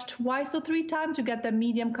the brush twice or 3 times, you get the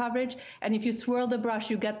medium coverage. And if you swirl the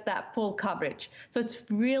brush, you get that full coverage. So it's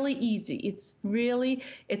really easy. It's really,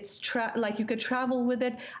 like you could travel with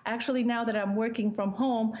it. Actually, now that I'm working from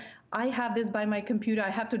home, I have this by my computer.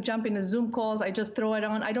 I have to jump into Zoom calls. I just throw it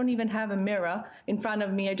on. I don't even have a mirror in front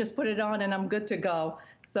of me. I just put it on and I'm good to go.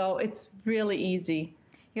 So it's really easy.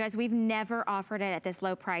 You guys, we've never offered it at this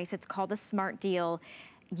low price. It's called a smart deal.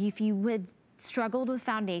 If you would struggled with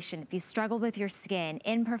foundation, if you struggled with your skin,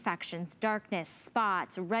 imperfections, darkness,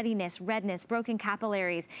 spots, ruddiness, redness, broken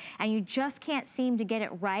capillaries, and you just can't seem to get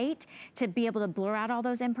it right to be able to blur out all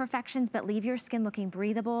those imperfections but leave your skin looking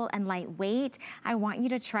breathable and lightweight, I want you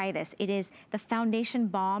to try this. It is the foundation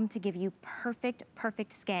balm to give you perfect,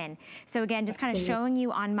 perfect skin. So again, just kind of showing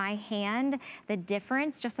you on my hand the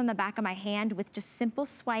difference just on the back of my hand with just simple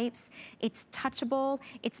swipes. It's touchable,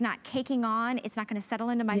 it's not caking on, it's not gonna settle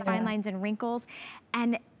into my fine lines and wrinkles.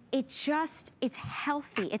 And it's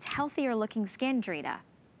healthy. It's healthier looking skin, Drita.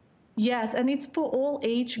 Yes, and it's for all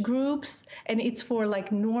age groups, and it's for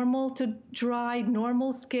like normal to dry,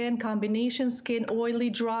 normal skin, combination skin, oily,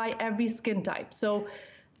 dry, every skin type. So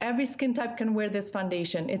every skin type can wear this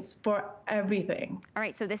foundation. It's for everything. All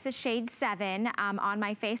right, so this is shade 7. On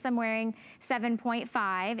my face, I'm wearing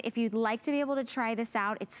 7.5. If you'd like to be able to try this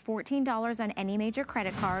out, it's $14 on any major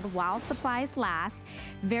credit card while supplies last.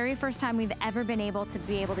 Very first time we've ever been able to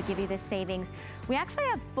give you this savings. We actually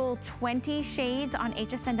have full 20 shades on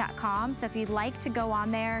hsn.com, so if you'd like to go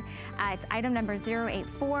on there, it's item number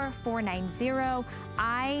 084490.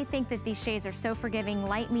 I think that these shades are so forgiving,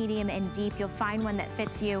 light, medium, and deep. You'll find one that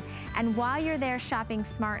fits you. And while you're there shopping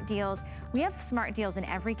smart deals, we have smart deals in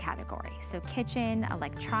every category. So kitchen,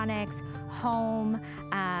 electronics, home.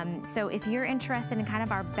 So if you're interested in kind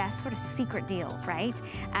of our best sort of secret deals, right?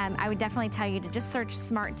 I would definitely tell you to just search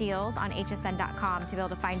smart deals on hsn.com to be able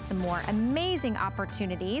to find some more amazing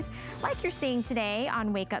opportunities like you're seeing today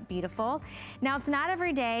on Wake Up Beautiful. Now, it's not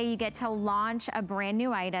every day you get to launch a brand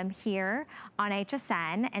new item here on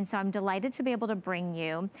HSN. And so I'm delighted to be able to bring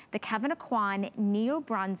you the Kevin Aquan Neo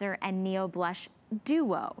Bronzer and Neo Blush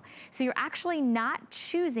duo. So you're actually not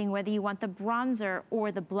choosing whether you want the bronzer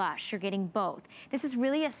or the blush. You're getting both. This is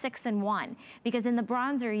really a 6-in-1 because in the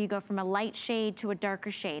bronzer, you go from a light shade to a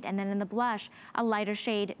darker shade, and then in the blush, a lighter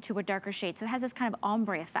shade to a darker shade. So it has this kind of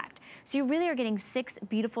ombre effect. So you really are getting 6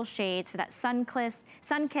 beautiful shades for that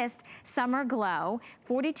sun-kissed summer glow.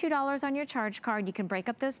 $42 on your charge card. You can break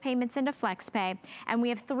up those payments into FlexPay. And we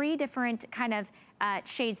have 3 different kind of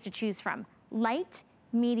shades to choose from. Light,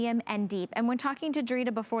 medium, and deep. And when talking to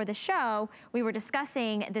Drita before the show, we were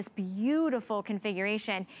discussing this beautiful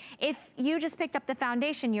configuration. If you just picked up the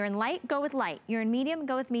foundation, you're in light, go with light. You're in medium,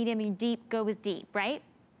 go with medium. You're in deep, go with deep, right?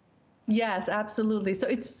 Yes, absolutely. So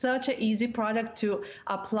it's such an easy product to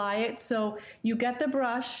apply it. So you get the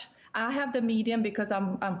brush. I have the medium because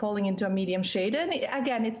I'm falling into a medium shade. And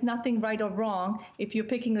again, it's nothing right or wrong. If you're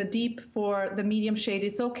picking the deep for the medium shade,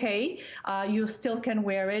 it's okay. You still can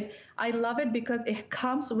wear it. I love it because it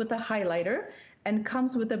comes with a highlighter and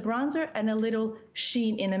comes with a bronzer and a little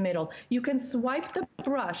sheen in the middle. You can swipe the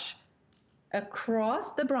brush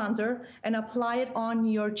across the bronzer and apply it on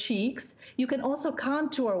your cheeks. You can also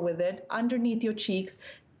contour with it underneath your cheeks.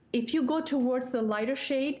 If you go towards the lighter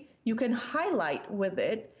shade, you can highlight with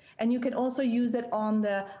it. And you can also use it on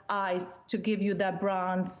the eyes to give you that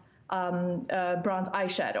bronze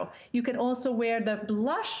eyeshadow. You can also wear the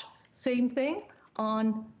blush, same thing,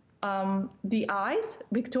 on the eyes.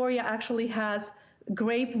 Victoria actually has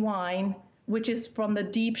grape wine, which is from the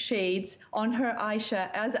deep shades, on her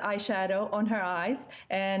eyeshadow on her eyes.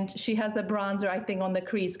 And she has the bronzer, I think, on the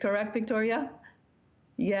crease. Correct, Victoria?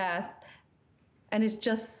 Yes. And it's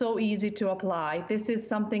just so easy to apply. This is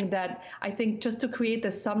something that I think just to create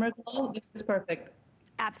the summer glow, this is perfect.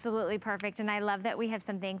 Absolutely perfect, and I love that we have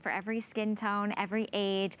something for every skin tone, every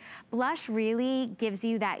age. Blush really gives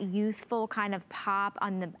you that youthful kind of pop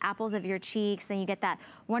on the apples of your cheeks, then you get that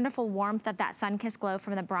wonderful warmth of that sun-kissed glow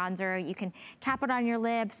from the bronzer. You can tap it on your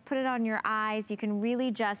lips, put it on your eyes. You can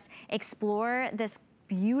really just explore this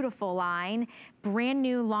beautiful line, brand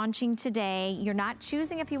new, launching today. You're not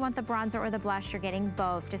choosing if you want the bronzer or the blush, you're getting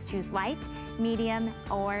both. Just choose light, medium,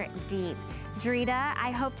 or deep. Drita,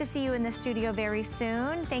 I hope to see you in the studio very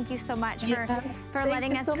soon. Thank you so much for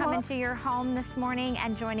letting us come into your home this morning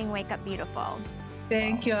and joining Wake Up Beautiful.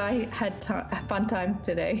 Thank you. I had a fun time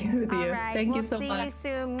today with you. Right. Thank you so much. We'll see you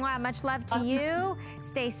soon. Mwah. Much love to you.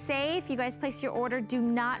 Stay safe. You guys place your order. Do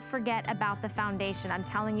not forget about the foundation. I'm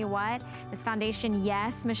telling you what, this foundation,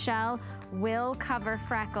 yes, Michelle, will cover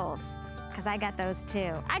freckles. Because I got those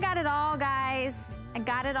too. I got it all, guys. I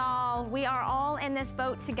got it all. We are all in this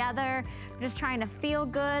boat together. We're just trying to feel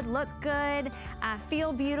good, look good,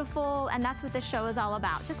 feel beautiful, and that's what this show is all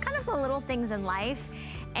about. Just kind of the little things in life.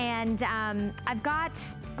 And I'm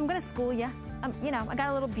gonna school you. You know, I got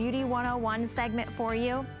a little beauty 101 segment for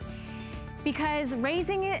you. Because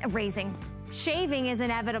shaving is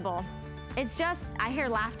inevitable. It's just, I hear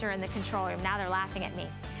laughter in the control room. Now they're laughing at me.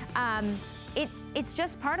 It's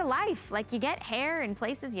just part of life. Like, you get hair in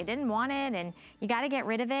places you didn't want it, and you gotta get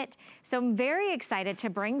rid of it. So I'm very excited to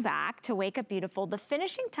bring back to Wake Up Beautiful the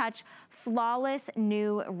Finishing Touch Flawless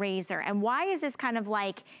New Razor. And why is this kind of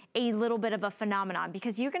like a little bit of a phenomenon?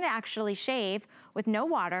 Because you're gonna actually shave with no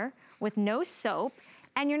water, with no soap,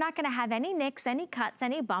 and you're not gonna have any nicks, any cuts,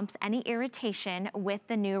 any bumps, any irritation with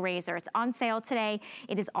the new razor. It's on sale today.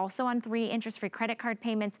 It is also on 3 interest-free credit card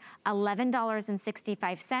payments,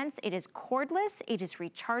 $11.65. It is cordless, it is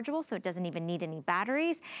rechargeable, so it doesn't even need any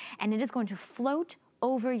batteries, and it is going to float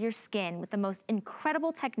over your skin with the most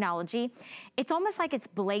incredible technology. It's almost like it's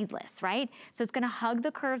bladeless, right? So it's gonna hug the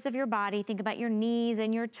curves of your body. Think about your knees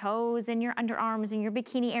and your toes and your underarms and your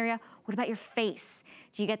bikini area. What about your face?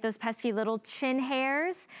 Do you get those pesky little chin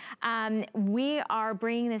hairs? We are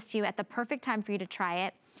bringing this to you at the perfect time for you to try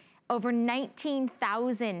it. Over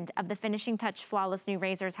 19,000 of the Finishing Touch Flawless New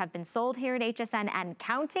Razors have been sold here at HSN and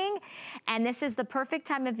counting. And this is the perfect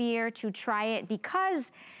time of year to try it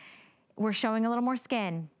because we're showing a little more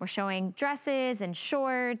skin. We're showing dresses and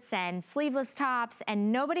shorts and sleeveless tops,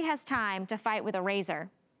 and nobody has time to fight with a razor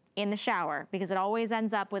in the shower because it always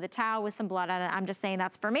ends up with a towel with some blood on it. I'm just saying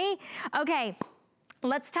that's for me. Okay,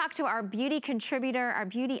 let's talk to our beauty contributor, our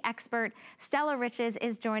beauty expert. Stella Riches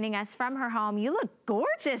is joining us from her home. You look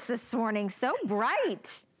gorgeous this morning, so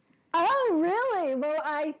bright. Oh, really? Well,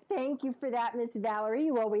 I thank you for that, Miss Valerie.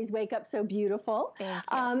 You always wake up so beautiful. Thank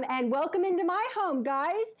you. And welcome into my home,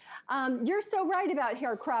 guys. You're so right about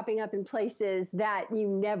hair cropping up in places that you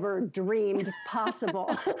never dreamed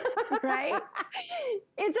possible. Right?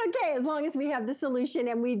 It's okay as long as we have the solution,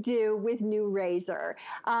 and we do with new razor.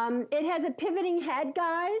 It has a pivoting head,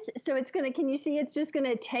 guys. So it's gonna, can you see, it's just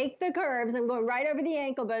gonna take the curves. I'm going right over the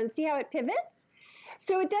ankle bone. See how it pivots?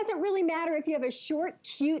 So it doesn't really matter if you have a short,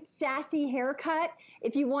 cute, sassy haircut.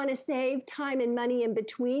 If you want to save time and money in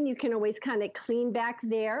between, you can always kind of clean back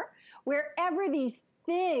there. Wherever these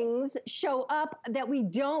things show up that we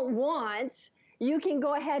don't want, you can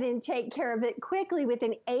go ahead and take care of it quickly with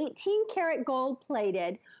an 18-karat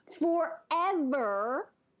gold-plated forever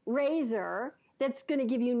razor that's going to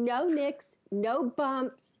give you no nicks, no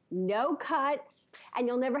bumps, no cuts, and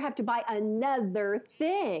you'll never have to buy another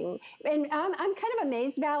thing. And I'm kind of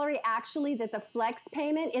amazed, Valerie, actually, that the flex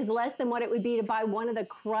payment is less than what it would be to buy one of the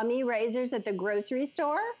crummy razors at the grocery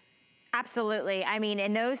store. Absolutely. I mean,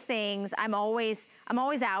 in those things, I'm always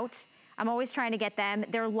out. I'm always trying to get them.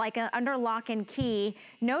 They're like under lock and key.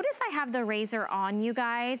 Notice I have the razor on, you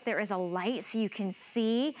guys. There is a light so you can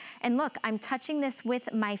see. And look, I'm touching this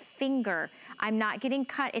with my finger. I'm not getting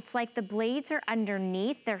cut. It's like the blades are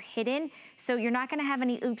underneath. They're hidden. So you're not gonna have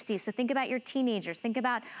any oopsies. So think about your teenagers. Think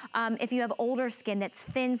about if you have older skin that's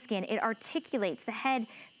thin skin. It articulates. The head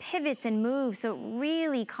pivots and moves, so it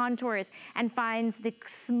really contours and finds the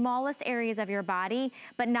smallest areas of your body,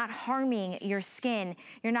 but not harming your skin.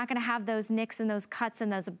 You're not gonna have those nicks and those cuts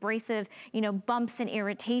and those abrasive, bumps and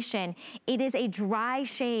irritation. It is a dry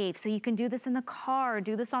shave, so you can do this in the car,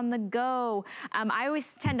 do this on the go. I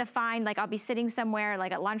always tend to find, like, I'll be sitting somewhere,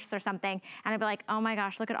 like at lunch or something, and I'd be like, oh my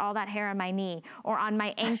gosh, look at all that hair on my knee or on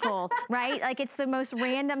my ankle, right? Like, it's the most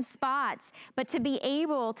random spots. But to be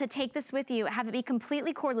able to take this with you, have it be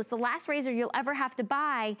completely cordless, the last razor you'll ever have to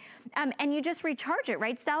buy, and you just recharge it,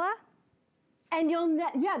 right, Stella? And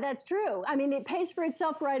yeah, that's true. I mean, it pays for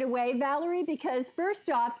itself right away, Valerie, because first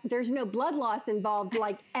off, there's no blood loss involved,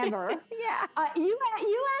 like, ever. Yeah. You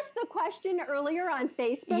asked the question earlier on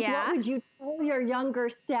Facebook, yeah. What would you tell your younger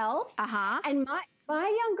self? And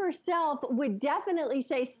my younger self would definitely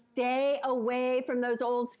say, stay away from those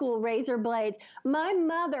old school razor blades. My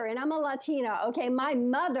mother, and I'm a Latina, okay, my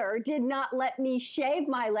mother did not let me shave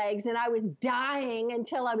my legs, and I was dying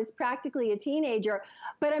until I was practically a teenager.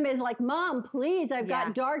 But I'm like, Mom, please, I've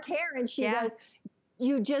got dark hair. And she goes,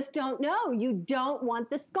 you just don't know. You don't want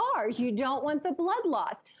the scars. You don't want the blood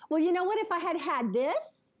loss. Well, you know what? If I had had this,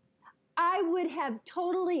 I would have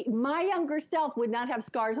my younger self would not have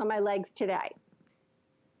scars on my legs today.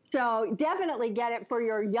 So definitely get it for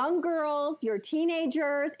your young girls, your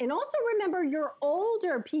teenagers, and also remember your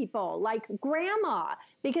older people, like grandma,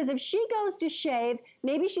 because if she goes to shave,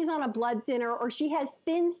 maybe she's on a blood thinner or she has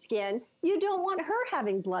thin skin, you don't want her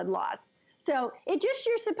having blood loss. So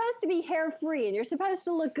you're supposed to be hair-free and you're supposed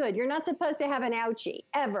to look good. You're not supposed to have an ouchie,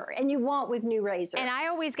 ever, and you won't with new razor. And I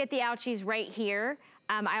always get the ouchies right here.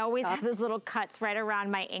 I always have those little cuts right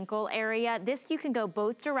around my ankle area. This, you can go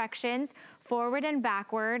both directions, forward and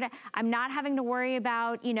backward. I'm not having to worry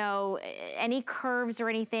about, any curves or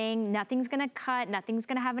anything. Nothing's gonna cut, nothing's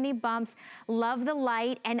gonna have any bumps. Love the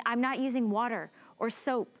light, and I'm not using water or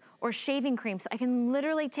soap or shaving cream, so I can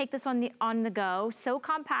literally take this on the go. So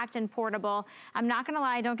compact and portable. I'm not gonna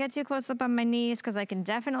lie, don't get too close up on my knees because I can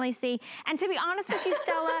definitely see. And to be honest with you,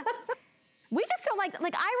 Stella, we just don't like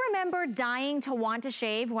I remember dying to want to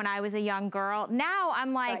shave when I was a young girl. Now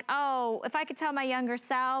I'm like, oh, if I could tell my younger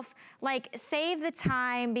self, like, save the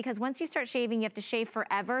time, because once you start shaving, you have to shave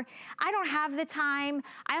forever. I don't have the time.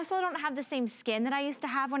 I also don't have the same skin that I used to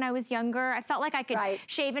have when I was younger. I felt like I could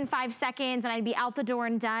shave in 5 seconds and I'd be out the door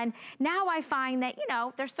and done. Now I find that,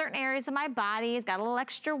 there's certain areas of my body has got a little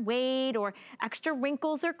extra weight or extra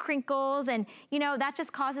wrinkles or crinkles, and, that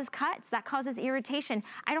just causes cuts. That causes irritation.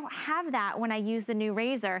 I don't have that when I use the new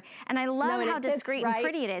razor, and I love how discreet and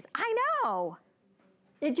pretty it is. I know.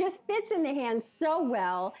 It just fits in the hand so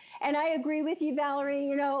well. And I agree with you, Valerie.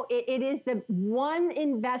 It is the one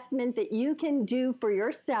investment that you can do for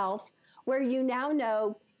yourself where you now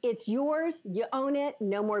know it's yours, you own it,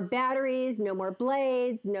 no more batteries, no more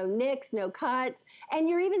blades, no nicks, no cuts. And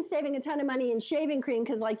you're even saving a ton of money in shaving cream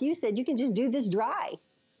because, like you said, you can just do this dry.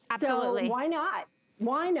 Absolutely. So why not?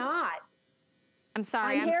 Why not? I'm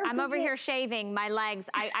sorry, I'm over here shaving my legs.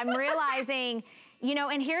 I'm realizing,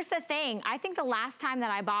 and here's the thing. I think the last time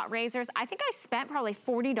that I bought razors, I think I spent probably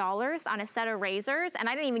 $40 on a set of razors, and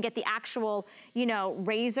I didn't even get the actual,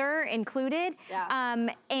 razor included. Yeah.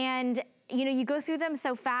 And you go through them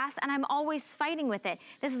so fast, and I'm always fighting with it.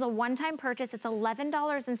 This is a one-time purchase. It's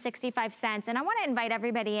 $11.65, and I want to invite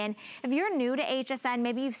everybody in. If you're new to HSN,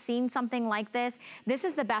 maybe you've seen something like this. This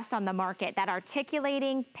is the best on the market. That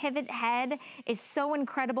articulating pivot head is so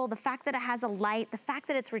incredible. The fact that it has a light, the fact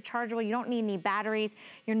that it's rechargeable, you don't need any batteries.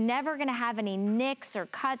 You're never going to have any nicks or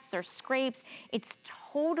cuts or scrapes. It's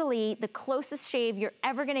totally the closest shave you're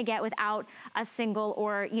ever gonna get without a single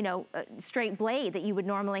or, straight blade that you would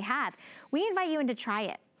normally have. We invite you in to try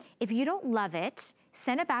it. If you don't love it,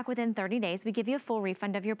 send it back within 30 days. We give you a full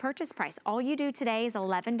refund of your purchase price. All you do today is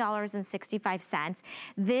 $11.65.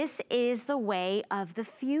 This is the way of the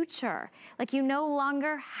future. Like, you no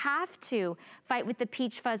longer have to fight with the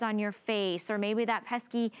peach fuzz on your face, or maybe that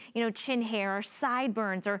pesky, you know, chin hair or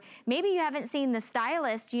sideburns, or maybe you haven't seen the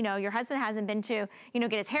stylist, you know, your husband hasn't been to, you know,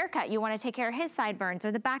 get his hair cut. You want to take care of his sideburns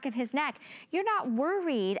or the back of his neck. You're not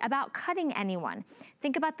worried about cutting anyone.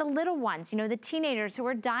 Think about the little ones, you know, the teenagers who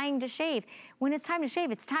are dying to shave. When it's time to shave,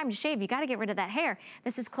 it's time to shave. You got to get rid of that hair.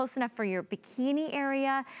 This is close enough for your bikini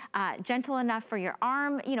area, gentle enough for your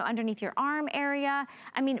arm, you know, underneath your arm area.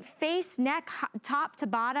 I mean, face, neck, top to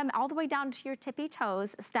bottom, all the way down to your tippy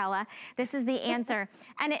toes, Stella. This is the answer.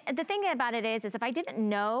 And the thing about it is if I didn't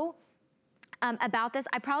know about this,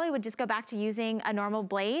 I probably would just go back to using a normal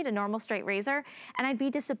blade, a normal straight razor, and I'd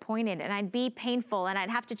be disappointed and I'd be painful and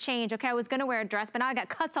I'd have to change. Okay, I was gonna wear a dress, but now I got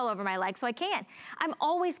cuts all over my legs, so I can't. I'm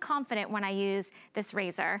always confident when I use this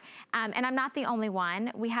razor, and I'm not the only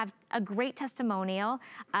one. We have a great testimonial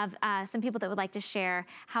of some people that would like to share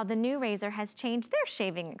how the new razor has changed their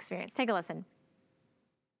shaving experience. Take a listen.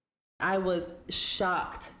 I was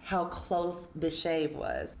shocked how close the shave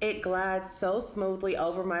was. It glides so smoothly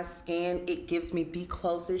over my skin. It gives me the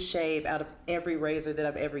closest shave out of every razor that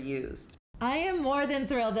I've ever used. I am more than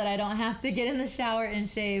thrilled that I don't have to get in the shower and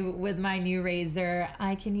shave with my new razor.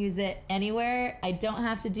 I can use it anywhere. I don't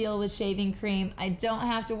have to deal with shaving cream. I don't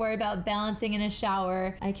have to worry about balancing in a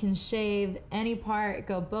shower. I can shave any part,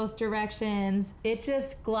 go both directions. It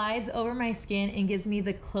just glides over my skin and gives me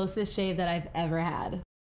the closest shave that I've ever had.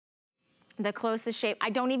 The closest shape. I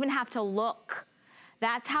don't even have to look.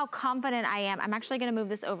 That's how confident I am. I'm actually gonna move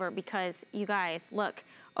this over because you guys, look,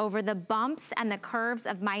 over the bumps and the curves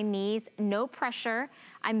of my knees, no pressure.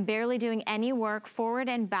 I'm barely doing any work forward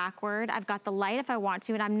and backward. I've got the light if I want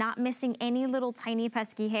to, and I'm not missing any little tiny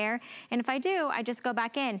pesky hair. And if I do, I just go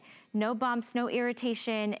back in. No bumps, no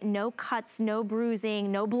irritation, no cuts, no bruising,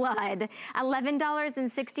 no blood.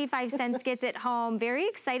 $11.65 gets it home. Very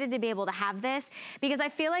excited to be able to have this because I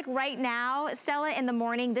feel like right now, Stella, in the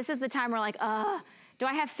morning, this is the time we're like, do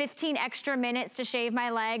I have 15 extra minutes to shave my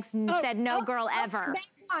legs? Said no girl ever.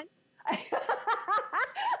 I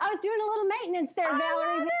was doing a little maintenance there, Valerie.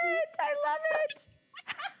 I love it. I love it.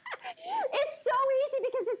 It's so easy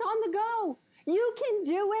because it's on the go. You can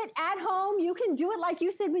do it at home. You can do it like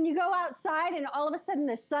you said when you go outside and all of a sudden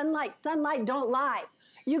the sunlight don't lie.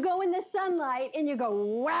 You go in the sunlight and you go,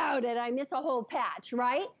 wow, did I miss a whole patch,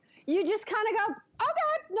 right? You just kind of go,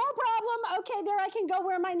 okay, no problem. Okay, there I can go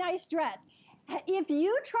wear my nice dress. If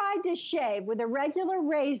you tried to shave with a regular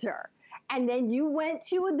razor and then you went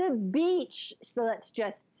to the beach, so let's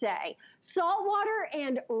just say, saltwater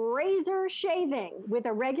and razor shaving with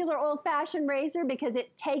a regular old-fashioned razor because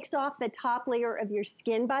it takes off the top layer of your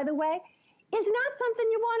skin, by the way, is not something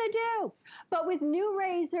you want to do. But with new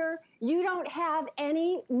razor, you don't have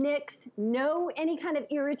any nicks, any kind of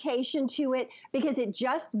irritation to it because it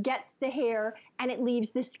just gets the hair and it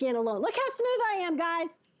leaves the skin alone. Look how smooth I am, guys.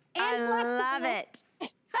 And I love it.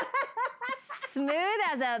 Smooth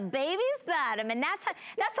as a baby's bottom, and that's what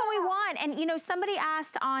we want. And you know, somebody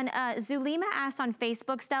asked on Zulima asked on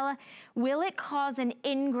Facebook, Stella, will it cause an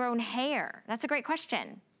ingrown hair? That's a great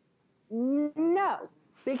question. No,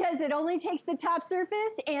 because it only takes the top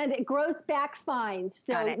surface and it grows back fine.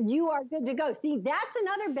 So you are good to go. See, that's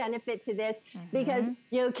another benefit to this because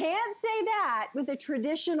you can't say that with a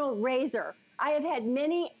traditional razor. I have had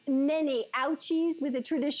many, many ouchies with a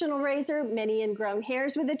traditional razor, many ingrown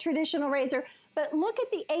hairs with a traditional razor, but look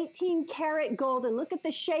at the 18 karat gold and look at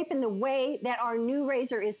the shape and the way that our new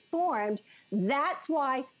razor is formed. That's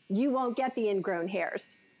why you won't get the ingrown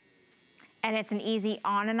hairs. And it's an easy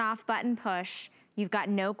on and off button push. You've got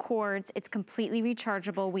no cords. It's completely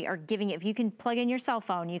rechargeable. We are giving it, if you can plug in your cell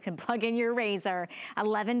phone, you can plug in your razor.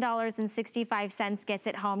 $11.65 gets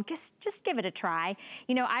it home. Just give it a try.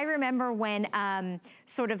 You know, I remember when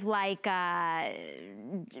sort of like, I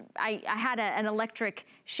had an electric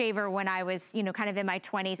shaver when I was, you know, kind of in my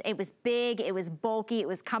 20s. It was big, it was bulky, it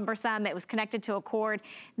was cumbersome, it was connected to a cord.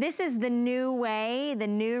 This is the new way, the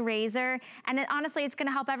new razor. And honestly, it's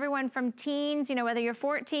gonna help everyone from teens, you know, whether you're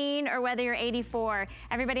 14 or whether you're 84.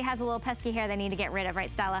 Everybody has a little pesky hair they need to get rid of, right,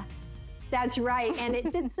 Stella? That's right, and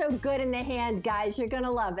it fits so good in the hand, guys. You're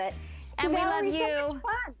gonna love it. So and Valerie, we love you. So much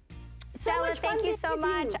fun. Stella, thank you so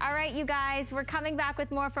much. All right, you guys, we're coming back with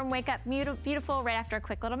more from Wake Up Beautiful right after a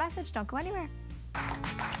quick little message. Don't go anywhere.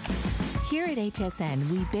 Here at HSN,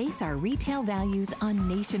 we base our retail values on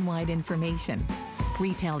nationwide information.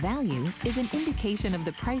 Retail value is an indication of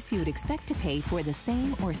the price you would expect to pay for the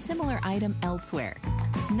same or similar item elsewhere,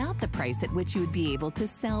 not the price at which you would be able to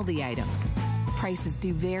sell the item. Prices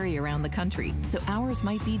do vary around the country, so ours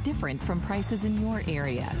might be different from prices in your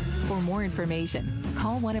area. For more information,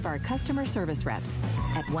 call one of our customer service reps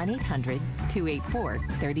at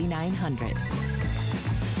 1-800-284-3900.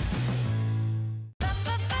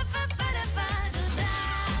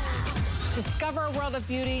 Discover a world of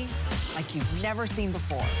beauty like you've never seen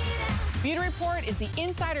before. Beauty Report is the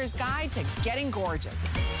insider's guide to getting gorgeous.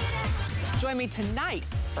 Join me tonight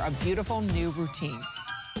for a beautiful new routine.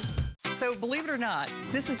 So believe it or not,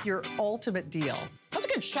 this is your ultimate deal. That's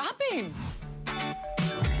good shopping.